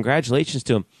 and congratulations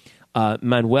to them.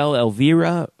 Manuel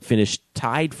Elvira finished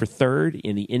tied for 3rd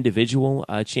in the individual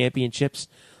championships.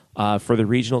 For the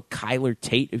regional, Kyler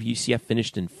Tate of UCF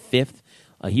finished in 5th.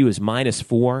 He was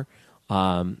 -4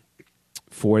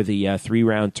 for the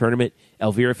 3-round tournament.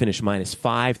 Elvira finished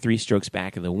 -5, 3 strokes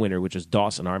back of the winner, which was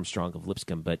Dawson Armstrong of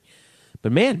Lipscomb. But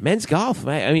man, men's golf.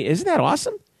 I mean, isn't that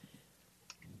awesome?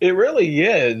 It really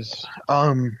is.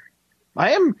 How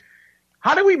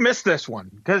did we miss this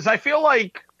one? Because I feel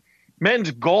like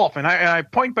men's golf, and I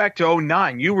point back to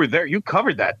 2009. You were there. You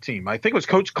covered that team. I think it was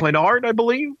Coach Clinard, I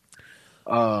believe.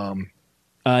 Nick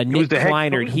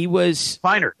Kleinert. He was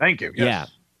Kleinert. Thank you. Yes. Yeah,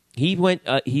 he went.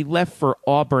 He left for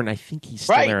Auburn. I think he's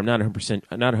still there. I'm not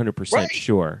 100%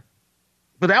 sure.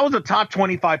 But that was a top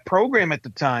 25 program at the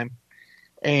time,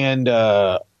 and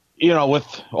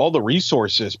with all the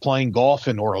resources playing golf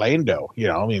in Orlando,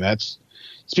 I mean that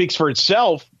speaks for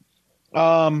itself.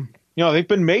 They've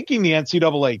been making the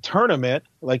NCAA tournament,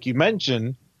 like you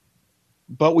mentioned,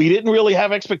 but we didn't really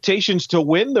have expectations to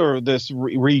win this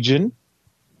region.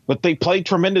 But they played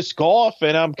tremendous golf,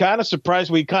 and I'm kind of surprised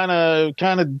we kind of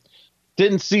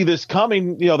didn't see this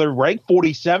coming. They're ranked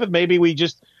 47th. Maybe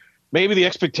the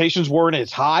expectations weren't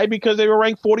as high because they were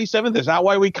ranked 47th. Is that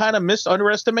why we kind of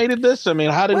underestimated this? I mean,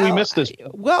 how did we miss this?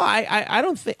 I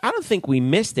don't think we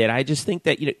missed it. I just think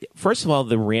that first of all,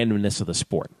 the randomness of the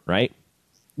sport, right?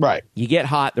 Right. You get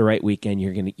hot the right weekend,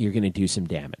 you're gonna do some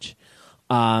damage.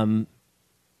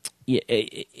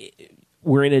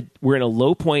 We're in a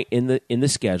low point in the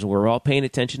schedule. We're all paying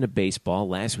attention to baseball.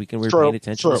 Last weekend we were paying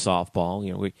attention to softball.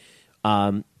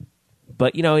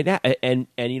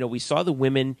 We saw the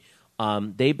women.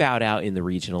 They bowed out in the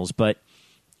regionals, but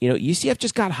UCF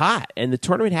just got hot, and the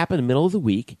tournament happened in the middle of the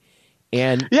week,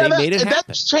 and they made it happen.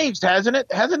 That's changed, hasn't it?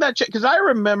 Hasn't that changed? Because I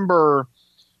remember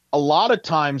a lot of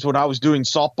times when I was doing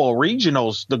softball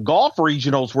regionals, the golf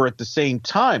regionals were at the same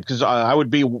time because I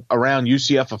would be around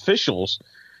UCF officials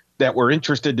that were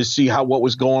interested to see what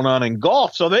was going on in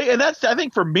golf. So I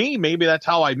think for me, maybe that's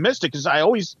how I missed it because I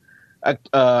always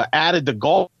added the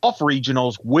golf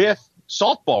regionals with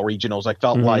softball regionals. I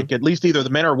felt like at least either the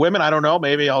men or women. I don't know.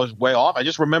 Maybe I was way off. I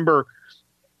just remember,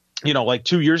 like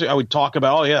 2 years ago, I would talk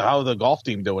about, how the golf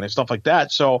team doing and stuff like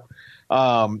that. So,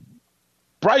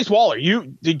 Bryce Waller,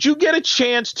 did you get a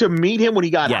chance to meet him when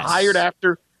he got hired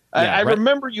after? I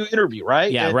remember you interview,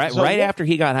 right? Yeah, right after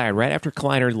he got hired, right after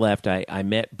Kleiner left, I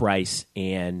met Bryce,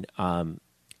 and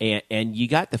and you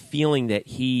got the feeling that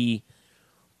he,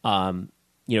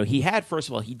 he had, first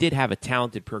of all, he did have a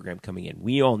talented program coming in.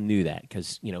 We all knew that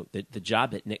because, the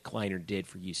job that Nick Kleiner did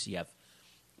for UCF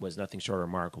was nothing short of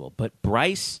remarkable. But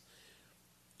Bryce,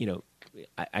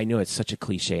 I know it's such a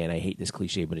cliche, and I hate this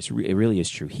cliche, but it really is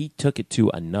true. He took it to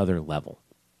another level.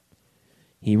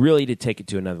 He really did take it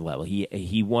to another level.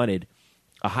 He wanted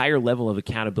a higher level of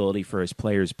accountability for his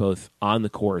players, both on the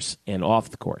course and off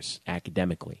the course,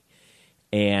 academically,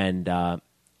 and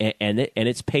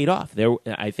it's paid off.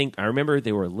 I remember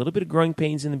there were a little bit of growing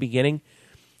pains in the beginning,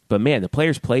 but man, the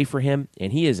players play for him,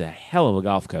 and he is a hell of a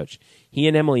golf coach. He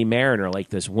and Emily Marin are like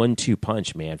this 1-2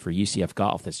 punch, man, for UCF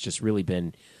golf. That's just really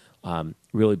been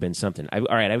something. All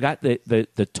right, I've got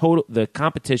the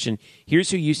competition. Here's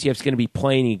who UCF's going to be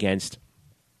playing against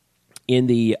in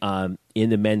the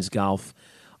men's golf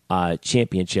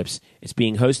championships. It's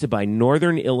being hosted by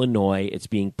Northern Illinois. It's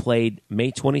being played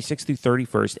May 26th through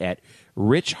 31st at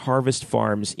Rich Harvest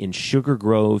Farms in Sugar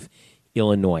Grove,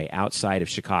 Illinois, outside of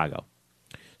Chicago.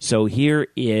 So here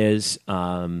is,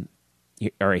 all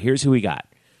right, here's who we got.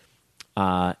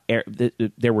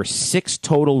 There were 6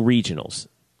 total regionals,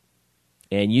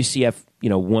 and UCF,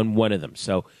 won one of them.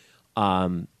 So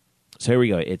here we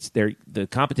go. The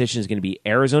competition is going to be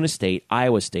Arizona State,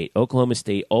 Iowa State, Oklahoma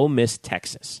State, Ole Miss,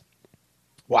 Texas.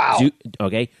 Wow.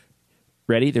 Okay,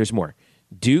 ready? There's more.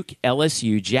 Duke,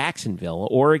 LSU, Jacksonville,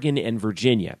 Oregon, and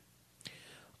Virginia.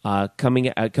 Coming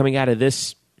out of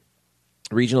this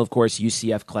regional, of course,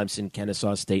 UCF, Clemson,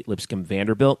 Kennesaw State, Lipscomb,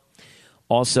 Vanderbilt.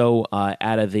 Also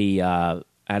out of the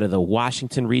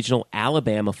Washington regional,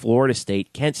 Alabama, Florida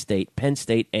State, Kent State, Penn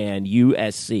State, and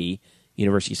USC,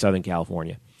 University of Southern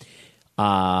California.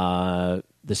 The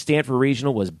Stanford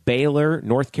regional was Baylor,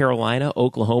 North Carolina,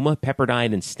 Oklahoma,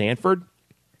 Pepperdine, and Stanford.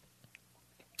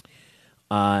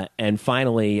 And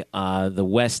finally, the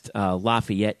West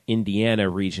Lafayette, Indiana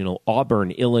regional,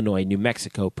 Auburn, Illinois, New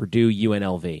Mexico, Purdue,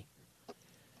 UNLV.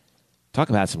 Talk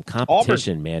about some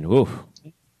competition, Auburn. Man. Oof.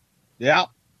 Yeah.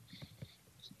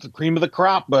 It's the cream of the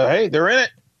crop, but hey, they're in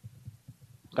it.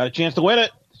 Got a chance to win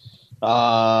it.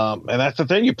 And that's the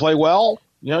thing. You play well.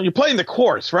 You're playing the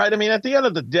course, right? I mean, at the end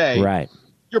of the day, right,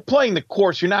 you're playing the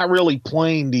course. You're not really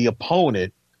playing the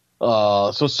opponent.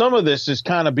 So some of this is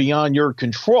kind of beyond your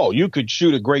control. You could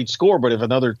shoot a great score, but if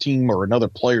another team or another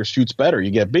player shoots better, you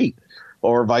get beat,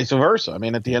 or vice versa. I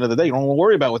mean, at the end of the day, you don't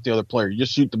worry about what the other player. You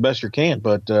just shoot the best you can.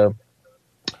 But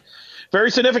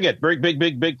very significant,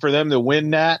 big for them to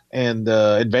win that and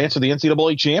advance to the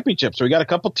NCAA championship. So we got a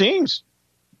couple teams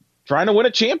trying to win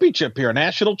a championship here, a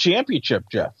national championship,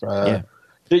 Jeff. Yeah.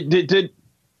 Did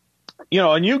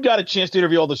and you got a chance to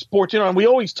interview all the sports, and we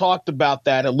always talked about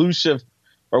that elusive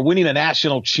or winning a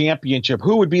national championship.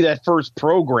 Who would be that first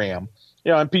program?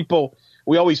 And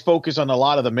we always focus on a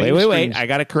lot of the mainstream. Wait. I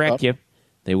got to correct you.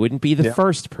 They wouldn't be the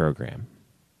first program.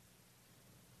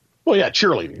 Well, yeah,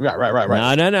 cheerleading.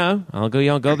 Right. No. I'll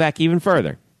go back even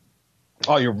further.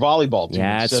 Oh, your volleyball team.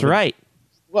 Yeah, that's right.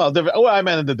 Well, I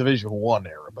meant in the Division I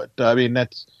era, but I mean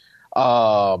that's.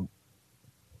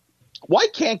 Why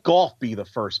can't golf be the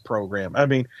first program? I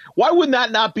mean, why would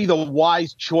that not be the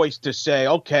wise choice to say,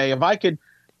 okay, if I could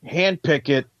handpick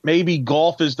it, maybe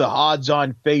golf is the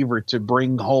odds-on favorite to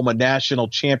bring home a national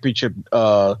championship,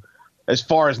 as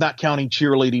far as not counting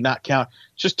cheerleading,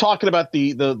 just talking about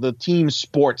the team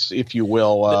sports, if you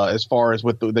will, as far as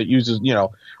that uses,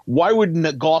 why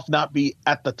wouldn't golf not be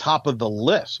at the top of the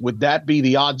list? Would that be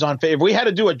the odds-on favorite? If we had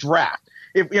to do a draft,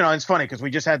 it's funny because we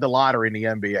just had the lottery in the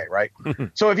NBA, right?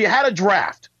 So if you had a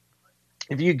draft,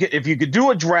 if you could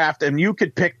do a draft and you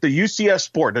could pick the UCF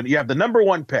sport, and you have the number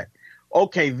 1 pick,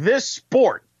 okay, this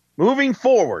sport moving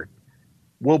forward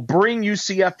will bring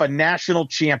UCF a national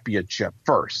championship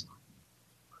first.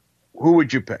 Who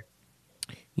would you pick?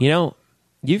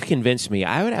 You've convinced me.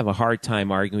 I would have a hard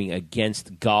time arguing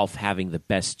against golf having the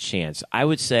best chance. I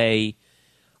would say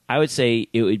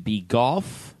it would be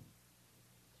golf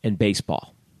and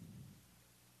baseball.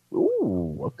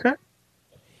 Ooh, okay.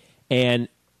 And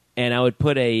I would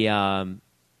put a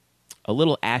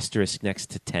little asterisk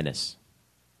next to tennis.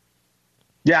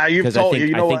 Yeah, you've told I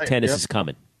I think tennis is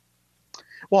coming.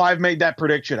 Well, I've made that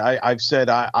prediction. I've said,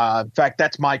 in fact,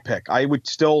 that's my pick. I would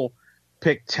still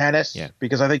pick tennis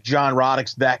because I think John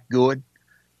Roddick's that good.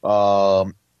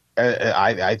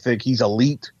 I think he's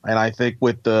elite, and I think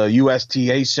with the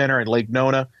USTA Center in Lake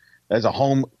Nona as a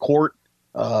home court,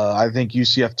 I think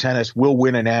UCF tennis will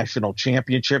win a national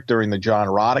championship during the John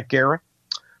Roddick era.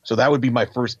 So that would be my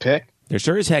first pick. They're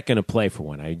sure as heck going to play for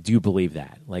one. I do believe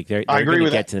that. Like they're going to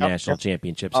get to the national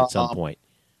championships at some point.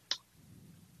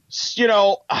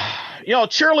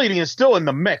 cheerleading is still in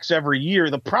the mix every year.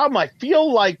 The problem, I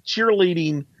feel like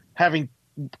cheerleading, having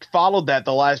followed that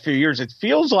the last few years, it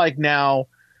feels like now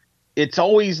it's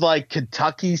always like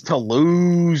Kentucky's to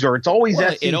lose, or it's always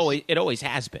well, SEC. It always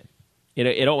has been.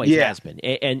 It always has been.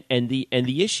 And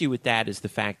the issue with that is the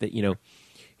fact that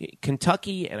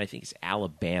Kentucky and I think it's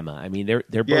Alabama. I mean,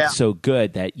 they're both so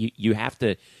good that you have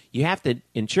to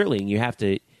in cheerleading you have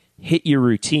to hit your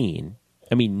routine.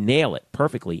 I mean, nail it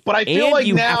perfectly. But I feel like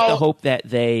you now have to hope that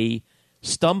they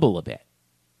stumble a bit.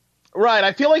 Right.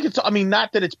 I feel like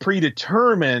not that it's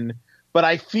predetermined, but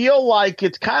I feel like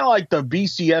it's kind of like the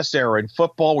BCS era in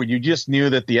football where you just knew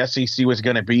that the SEC was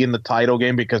going to be in the title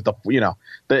game because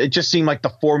it just seemed like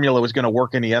the formula was going to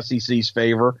work in the SEC's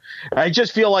favor. I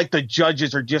just feel like the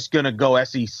judges are just going to go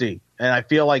SEC. And I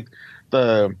feel like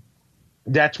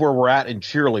that's where we're at in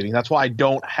cheerleading. That's why I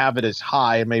don't have it as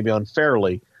high, and maybe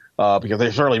unfairly, because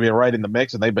they've certainly been right in the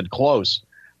mix and they've been close.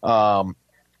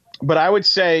 But I would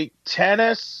say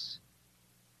tennis,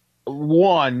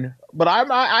 one, but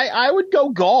I would go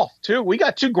golf too. We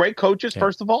got two great coaches,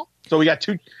 first of all. So we got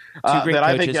two great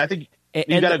that coaches. I think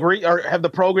you got to agree or have the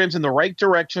programs in the right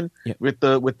direction with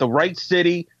the right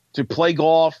city to play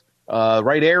golf,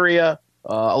 right area.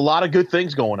 A lot of good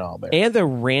things going on there, and the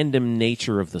random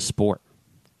nature of the sport.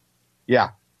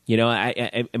 Yeah,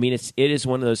 I mean it is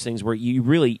one of those things where you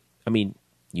really, I mean,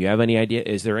 you have any idea?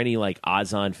 Is there any like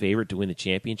odds-on favorite to win the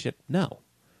championship? No.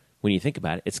 When you think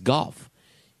about it, it's golf.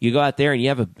 You go out there and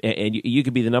you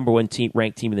could be the number one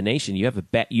ranked team in the nation. You have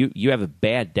a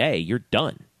bad day, you're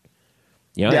done.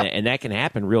 And that can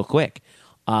happen real quick.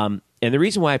 And the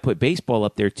reason why I put baseball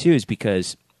up there too is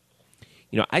because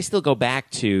I still go back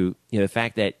to the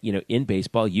fact that in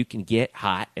baseball you can get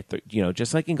hot at the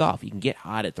just like in golf, you can get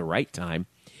hot at the right time,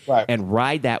 right, and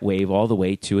ride that wave all the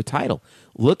way to a title.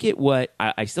 Look at what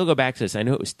I still go back to this. I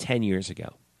know it was 10 years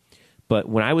ago, but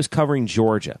when I was covering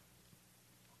Georgia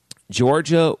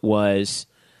was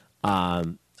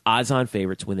odds-on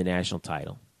favorite to win the national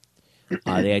title.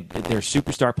 They had their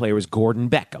superstar player was Gordon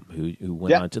Beckham, who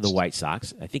went on to the White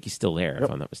Sox. I think he's still there,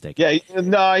 if I'm not mistaken. Yeah,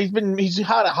 no, he's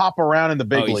had to hop around in the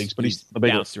big leagues, but he's the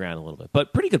big bounced around a little bit,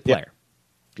 but pretty good player.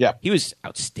 Yeah, he was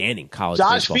outstanding college.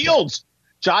 Josh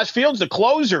Fields, the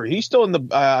closer, he's still in the.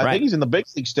 I think he's in the big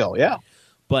league still. Yeah,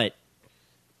 but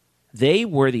they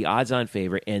were the odds-on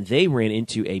favorite, and they ran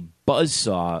into a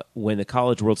buzzsaw when the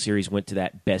College World Series went to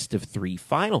that best-of-3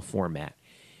 final format.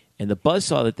 And the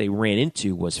buzzsaw that they ran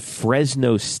into was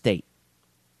Fresno State.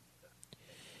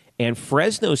 And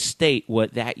Fresno State,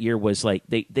 what that year was like,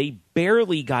 they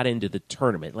barely got into the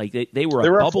tournament. Like they were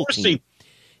a bubble team.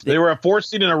 They were a 4th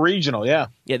seed in a regional, yeah.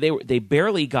 Yeah, they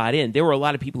barely got in. There were a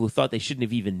lot of people who thought they shouldn't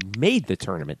have even made the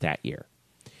tournament that year.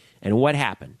 And what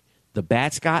happened? The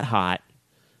bats got hot.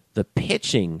 The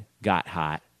pitching got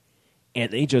hot, and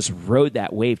they just rode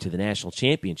that wave to the national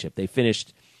championship. They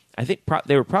finished, I think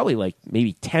they were probably like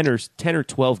maybe 10 or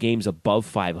 12 games above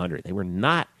 500. They were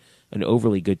not an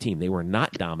overly good team. They were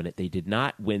not dominant. They did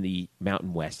not win the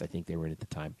Mountain West, I think they were in at the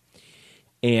time.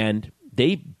 And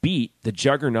they beat the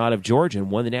juggernaut of Georgia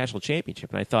and won the national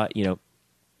championship. And I thought,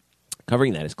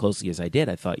 covering that as closely as I did,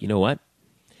 I thought, you know what?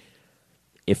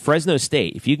 If Fresno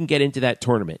State, if you can get into that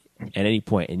tournament at any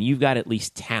point and you've got at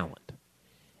least talent,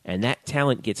 and that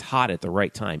talent gets hot at the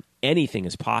right time, anything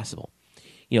is possible.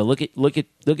 Look at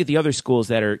the other schools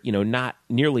that are not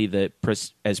nearly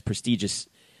as prestigious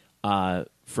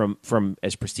from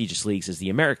as prestigious leagues as the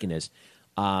American is.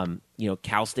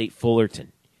 Cal State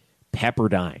Fullerton,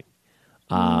 Pepperdine.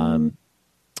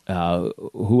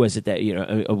 Who was it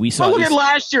that we saw? Look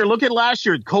at last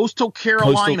year. Coastal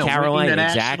Carolina winning the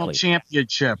national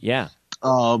championship. Yeah,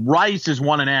 Rice has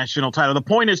won a national title. The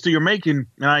point is, you're making,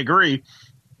 and I agree,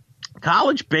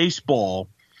 college baseball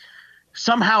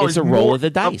somehow it's a roll of the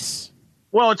dice.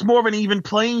 It's more of an even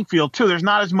playing field too. There's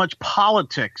not as much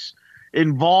politics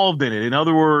involved in it. In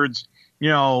other words,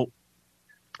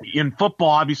 in football,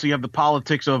 obviously, you have the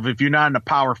politics of if you're not in the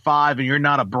Power 5 and you're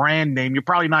not a brand name, you're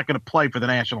probably not going to play for the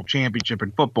national championship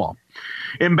in football.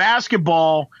 In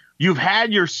basketball, you've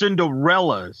had your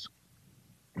Cinderellas,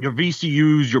 your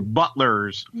VCUs, your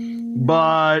Butlers,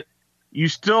 but you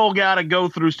still got to go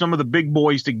through some of the big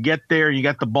boys to get there. You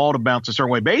got the ball to bounce a certain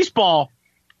way. Baseball,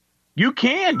 you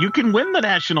can win the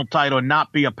national title and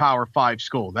not be a Power 5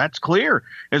 school. That's clear.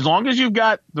 As long as you've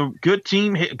got the good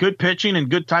team, good pitching, and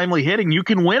good timely hitting, you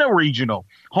can win a regional.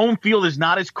 Home field is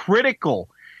not as critical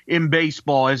in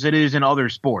baseball as it is in other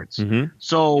sports. Mm-hmm.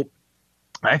 So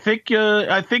I think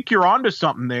you're onto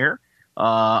something there.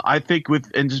 I think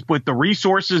with the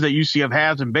resources that UCF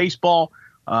has in baseball,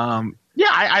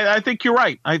 I think you're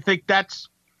right. I think that's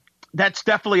that's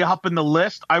definitely up in the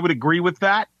list. I would agree with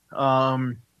that.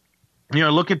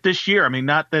 Look at this year. I mean,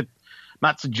 not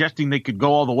suggesting they could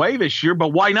go all the way this year, but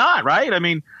why not, right? I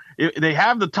mean, they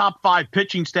have the top 5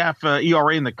 pitching staff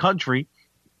ERA in the country.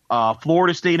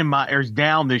 Florida State is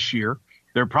down this year.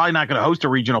 They're probably not going to host a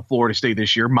regional Florida State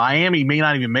this year. Miami may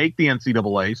not even make the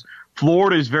NCAAs.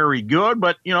 Florida is very good,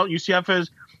 but, UCF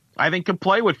I think, can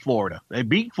play with Florida. They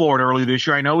beat Florida earlier this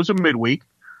year. I know it was a midweek,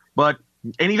 but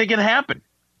anything can happen.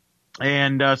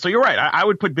 And so you're right. I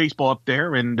would put baseball up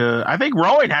there, and I think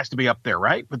rowing has to be up there,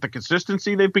 right? With the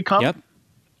consistency they've become. Yep.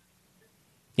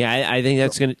 Yeah, I think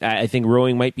that's going to. I think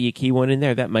rowing might be a key one in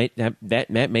there. That may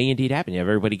indeed happen. If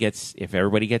everybody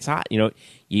gets hot,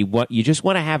 you just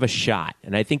want to have a shot.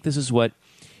 And I think this is what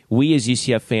we as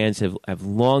UCF fans have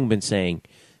long been saying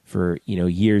for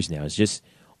years now. Is just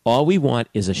all we want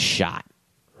is a shot,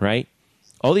 right?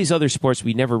 All these other sports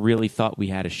we never really thought we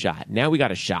had a shot. Now we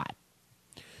got a shot.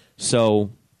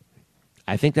 So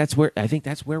I think that's where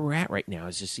we're at right now.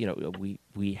 It's just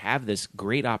we have this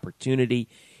great opportunity,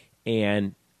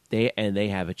 and they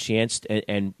have a chance.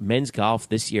 And men's golf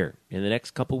this year, in the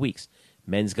next couple of weeks,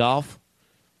 men's golf,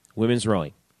 women's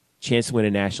rowing, chance to win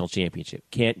a national championship.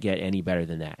 Can't get any better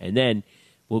than that. And then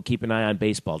we'll keep an eye on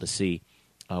baseball to see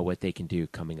what they can do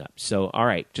coming up. So, all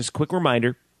right, just a quick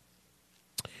reminder.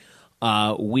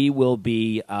 We will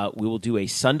do a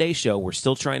Sunday show. We're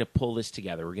still trying to pull this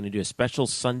together. We're going to do a special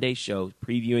Sunday show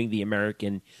previewing the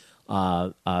American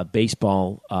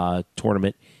baseball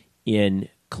tournament in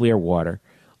Clearwater,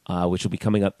 which will be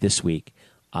coming up this week.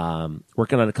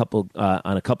 Working on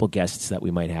a couple guests that we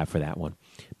might have for that one.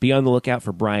 Be on the lookout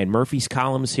for Brian Murphy's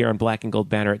columns here on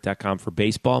blackandgoldbanneret.com for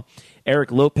baseball.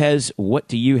 Eric Lopez, what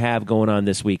do you have going on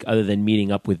this week other than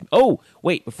meeting up with... Oh,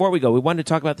 wait, before we go, we wanted to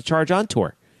talk about the Charge On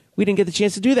Tour. We didn't get the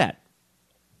chance to do that.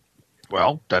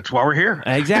 Well, that's why we're here.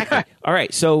 Exactly. All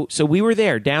right, so we were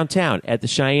there downtown at the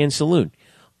Cheyenne Saloon.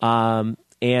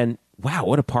 And, wow,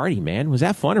 what a party, man. Was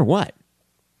that fun or what?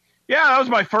 Yeah, that was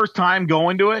my first time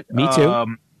going to it. Me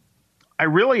too. I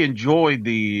really enjoyed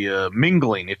the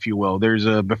mingling, if you will. There's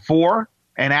a before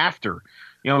and after.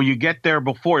 You get there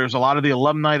before. There's a lot of the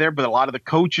alumni there, but a lot of the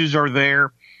coaches are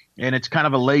there, and it's kind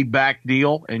of a laid-back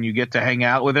deal, and you get to hang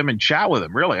out with them and chat with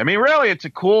them, really. I mean, really, it's a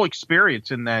cool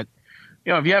experience in that,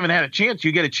 if you haven't had a chance,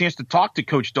 you get a chance to talk to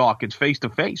Coach Dawkins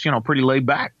face-to-face, pretty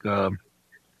laid-back,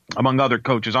 among other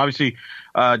coaches. Obviously,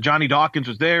 Johnny Dawkins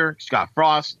was there, Scott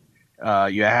Frost.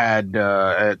 You had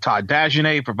Todd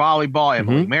Dagenet for volleyball,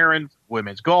 Emily Marin,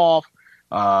 women's golf,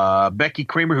 Becky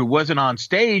Creamer, who wasn't on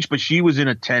stage, but she was in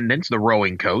attendance, the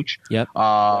rowing coach. Yep.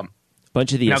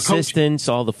 Bunch of the assistants,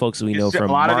 all the folks that we know from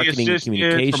marketing and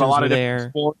communications were there.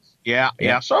 Sports.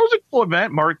 Yeah. So it was a cool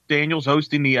event. Mark Daniels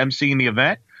hosting the MC in the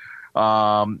event.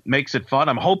 Makes it fun.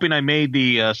 I'm hoping I made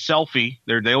the selfie.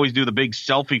 They always do the big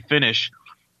selfie finish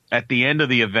at the end of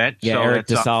the event. Yeah, so Eric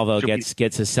DeSalvo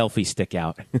gets his selfie stick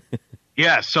out.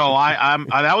 Yeah, so I'm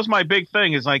that was my big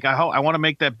thing. Is like I want to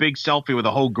make that big selfie with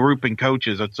a whole group and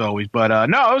coaches. That's always, but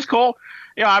no, it was cool.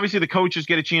 Obviously the coaches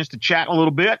get a chance to chat a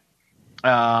little bit,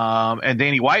 and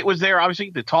Danny White was there, obviously,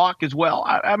 to talk as well.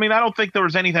 I mean, I don't think there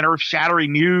was anything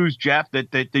earth-shattering news, Jeff,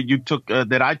 that you took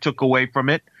that I took away from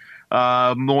it.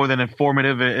 More than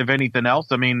informative, if anything else.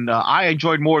 I mean, I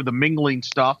enjoyed more of the mingling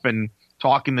stuff and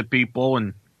talking to people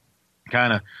and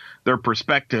kind of their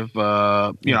perspective.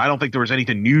 I don't think there was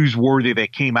anything newsworthy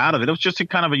that came out of it. It was just a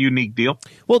kind of a unique deal.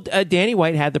 Well, Danny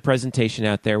White had the presentation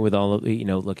out there with all of,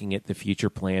 looking at the future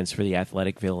plans for the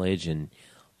athletic village and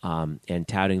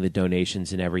touting the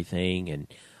donations and everything.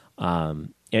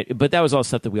 But that was all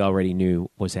stuff that we already knew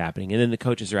was happening. And then the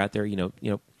coaches are out there,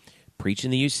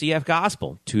 preaching the UCF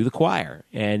gospel to the choir.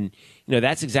 And,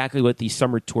 that's exactly what these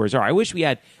summer tours are. I wish we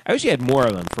had more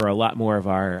of them for a lot more of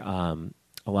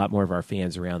our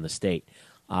fans around the state.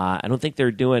 I don't think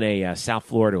they're doing a South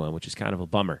Florida one, which is kind of a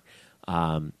bummer.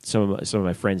 Some of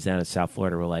my friends down in South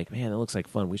Florida were like, man, that looks like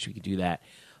fun. Wish we could do that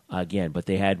again. But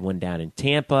they had one down in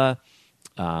Tampa.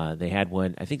 They had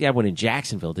one in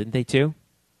Jacksonville, didn't they too?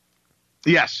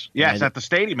 Yes, at the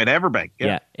stadium at Everbank.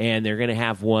 Yeah, and they're going to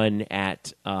have one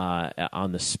at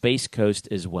on the Space Coast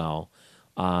as well.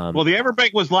 Well, the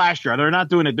Everbank was last year. They're not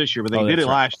doing it this year, but they did it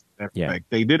last year. Yeah.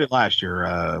 They did it last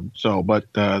year.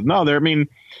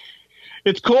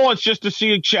 It's cool. It's just to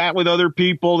see a chat with other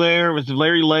people there. It was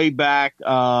very laid back.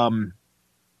 The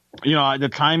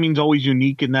timing's always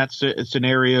unique in that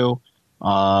scenario.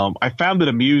 I found it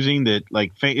amusing that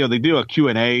they do a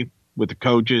Q&A with the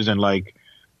coaches, and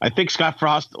I think Scott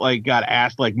Frost got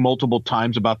asked multiple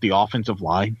times about the offensive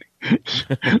line.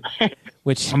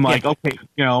 Which I'm like, okay,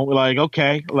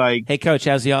 hey coach,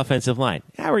 how's the offensive line?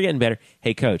 Yeah, we're getting better.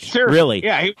 Hey coach, seriously, really?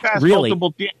 yeah, he passed really,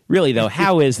 multiple. really though,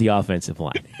 how is the offensive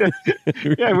line? Yeah,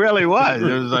 it really was. It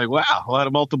was like, wow, a lot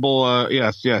of multiple.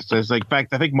 Yes. It's like, in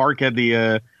fact, I think Mark had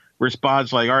the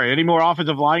response like, all right, any more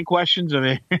offensive line questions?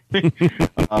 I mean,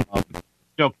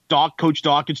 Coach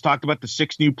Dawkins talked about the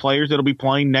 6 new players that'll be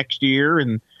playing next year,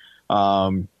 and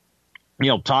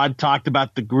Todd talked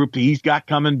about the group that he's got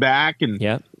coming back, and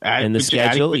and the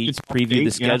schedule. He's previewed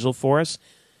the schedule for us.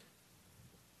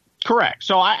 Correct.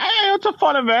 So I it's a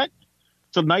fun event.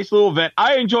 It's a nice little event.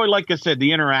 I enjoy, like I said,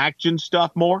 the interaction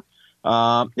stuff more.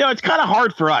 It's kind of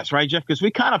hard for us, right, Jeff? Because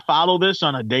we kind of follow this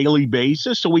on a daily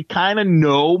basis, so we kind of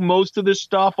know most of this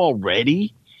stuff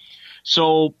already.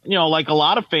 So, like a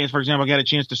lot of fans, for example, got a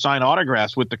chance to sign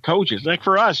autographs with the coaches. Like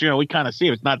for us, we kind of see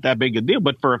it. It's not that big a deal.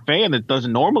 But for a fan that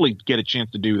doesn't normally get a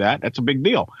chance to do that, that's a big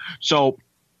deal. So,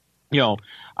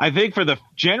 I think for the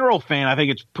general fan, I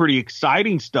think it's pretty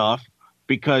exciting stuff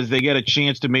because they get a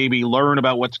chance to maybe learn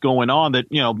about what's going on that,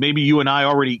 maybe you and I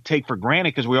already take for granted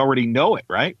because we already know it,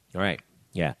 right? Right.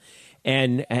 Yeah.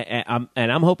 And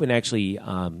I'm hoping to actually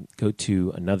go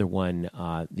to another one,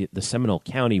 the Seminole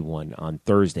County one on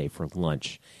Thursday for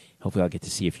lunch. Hopefully I'll get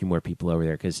to see a few more people over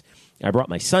there because I brought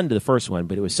my son to the first one,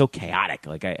 but it was so chaotic.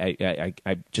 Like I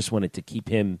just wanted to keep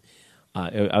him.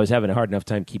 I was having a hard enough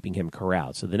time keeping him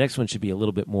corralled. So the next one should be a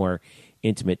little bit more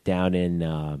intimate down in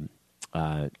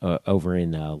over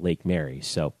in Lake Mary.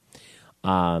 So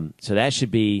that should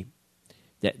be.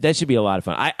 That should be a lot of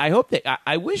fun. I hope that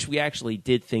I wish we actually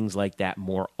did things like that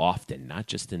more often, not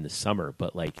just in the summer,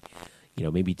 but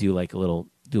maybe do like a little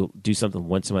do something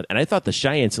once a month. And I thought the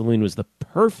Cheyenne Saloon was the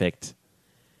perfect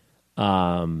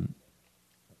venue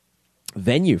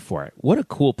for it. What a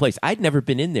cool place! I'd never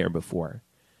been in there before.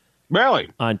 Really?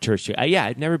 On Church Street? Yeah,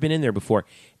 I'd never been in there before,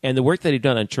 and the work that they've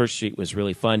done on Church Street was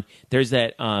really fun. There's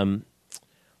that.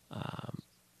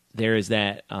 There is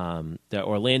that the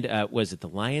Orlando was it the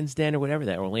Lions Den or whatever,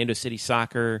 that Orlando City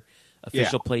Soccer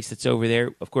official place that's over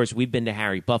there. Of course, we've been to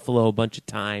Harry Buffalo a bunch of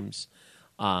times.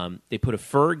 They put a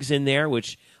Fergs in there,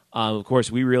 which of course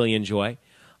we really enjoy.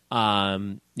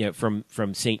 From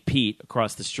St. Pete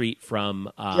across the street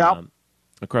from Tropicana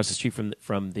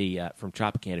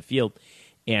Field,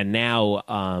 and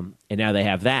now they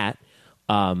have that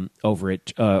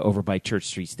over by Church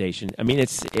Street Station. I mean,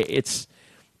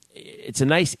 it's a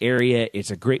nice area.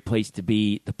 It's a great place to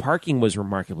be. The parking was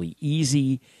remarkably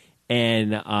easy,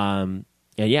 and I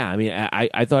mean,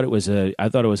 I thought it was a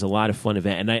lot of fun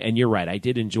event. And you're right. I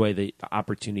did enjoy the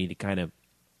opportunity to kind of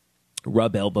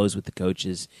rub elbows with the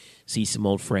coaches, see some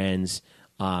old friends,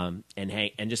 and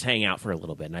just hang out for a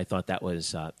little bit. And I thought that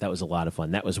was a lot of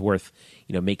fun. That was worth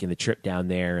making the trip down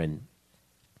there and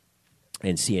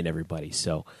seeing everybody.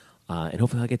 So. And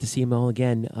hopefully I'll get to see them all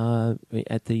again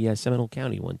at the Seminole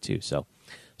County one too. So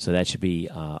that should be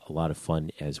a lot of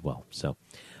fun as well. So,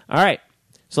 all right.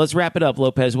 So let's wrap it up,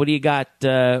 Lopez. What do you got?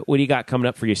 What do you got coming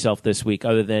up for yourself this week,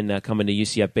 other than coming to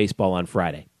UCF baseball on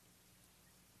Friday?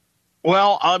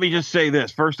 Well, let me just say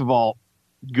this. First of all,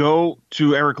 go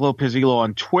to Eric Lopezilo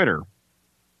on Twitter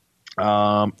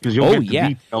because you'll get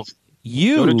the details.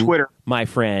 You, go to Twitter, my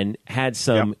friend, had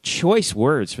some choice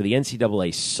words for the NCAA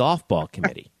softball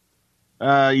committee.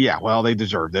 Well, they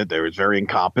deserved it. They were very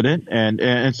incompetent, and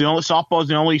it's softball is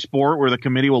the only sport where the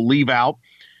committee will leave out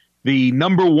the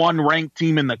number 1 ranked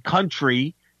team in the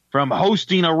country from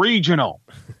hosting a regional,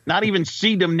 not even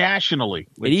seed them nationally.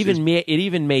 It even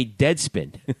made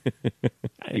Deadspin.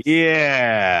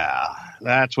 Yeah,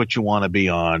 that's what you want to be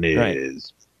on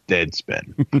is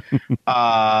Deadspin.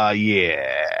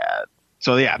 Yeah.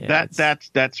 So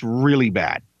that's really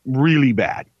bad, really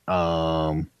bad.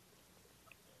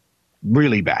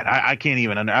 Really bad. I can't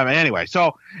even. I mean, anyway,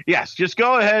 so yes, just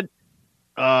go ahead.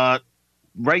 Right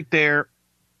there,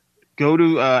 go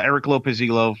to Eric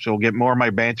Lopezilo. So we'll get more of my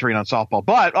bantering on softball.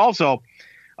 But also,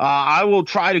 I will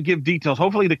try to give details,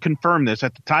 hopefully to confirm this.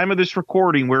 At the time of this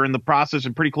recording, we're in the process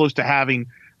and pretty close to having.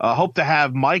 Hope to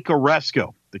have Mike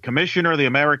Oresco, the commissioner of the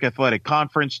American Athletic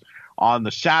Conference, on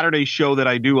the Saturday show that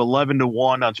I do 11 to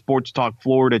 1 on Sports Talk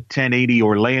Florida 1080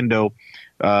 Orlando.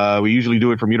 We usually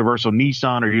do it from Universal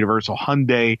Nissan or Universal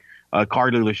Hyundai car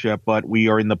dealership, but we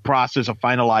are in the process of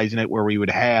finalizing it where we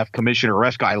would have Commissioner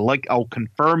Oresco. I'll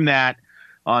confirm that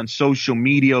on social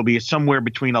media. It'll be somewhere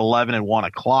between 11 and 1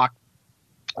 o'clock.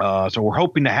 So we're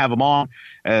hoping to have him on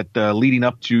at leading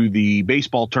up to the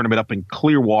baseball tournament up in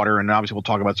Clearwater, and obviously we'll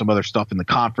talk about some other stuff in the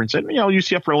conference and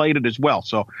UCF related as well.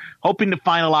 So hoping to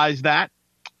finalize that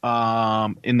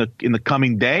in the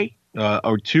coming day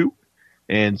or two.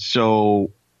 And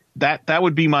so that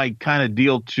would be my kind of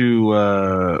deal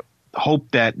to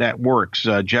hope that works.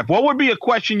 Jeff, what would be a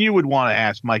question you would want to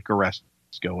ask Mike Oresco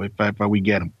if we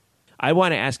get him? I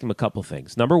want to ask him a couple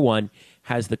things. Number one,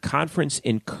 has the conference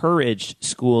encouraged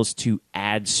schools to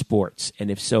add sports?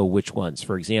 And if so, which ones?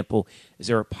 For example, is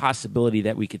there a possibility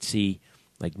that we could see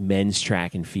like men's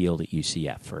track and field at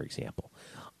UCF, for example?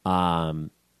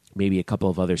 Maybe a couple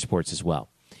of other sports as well.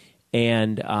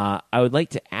 And I would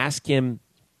like to ask him,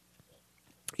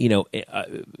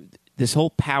 this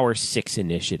whole Power 6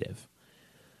 initiative,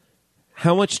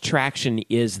 how much traction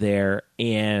is there,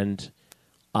 and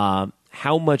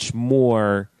how much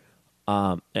more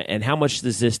and how much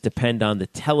does this depend on the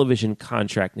television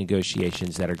contract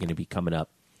negotiations that are going to be coming up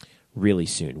really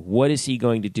soon? What is he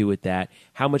going to do with that?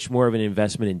 How much more of an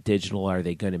investment in digital are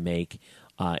they going to make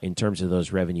in terms of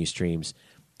those revenue streams?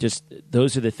 Just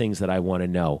those are the things that I want to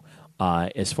know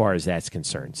as far as that's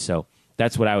concerned. So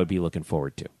that's what I would be looking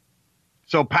forward to.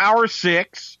 So Power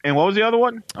 6, and what was the other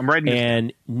one? I'm writing this and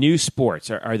down. New sports.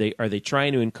 Are they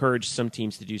trying to encourage some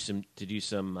teams to do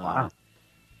some? Wow.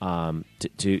 Are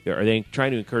they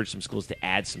trying to encourage some schools to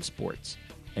add some sports?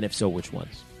 And if so, which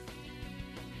ones?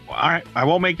 All right. I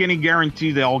won't make any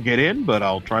guarantee they'll get in, but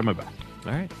I'll try my best.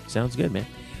 All right. Sounds good, man.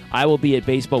 I will be at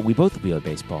baseball. We both will be at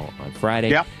baseball on Friday.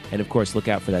 Yep. And, of course, look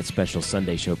out for that special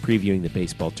Sunday show previewing the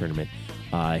baseball tournament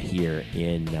here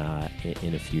in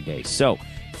a few days. So,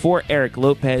 for Eric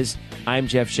Lopez, I'm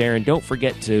Jeff Sharon. Don't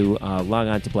forget to log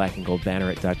on to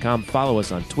blackandgoldbanneret.com. Follow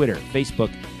us on Twitter,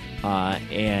 Facebook,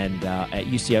 and at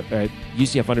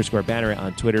UCF_Banneret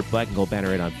on Twitter, Black and Gold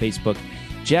Banneret on Facebook,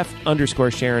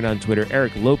 Jeff_Sharon on Twitter,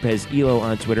 Eric Lopez Elo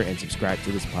on Twitter, and subscribe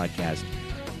to this podcast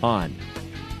on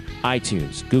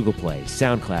iTunes, Google Play,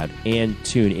 SoundCloud, and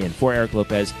TuneIn. For Eric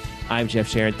Lopez, I'm Jeff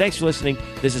Sharon. Thanks for listening.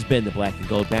 This has been the Black and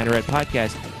Gold Banneret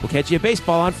podcast. We'll catch you at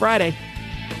baseball on Friday.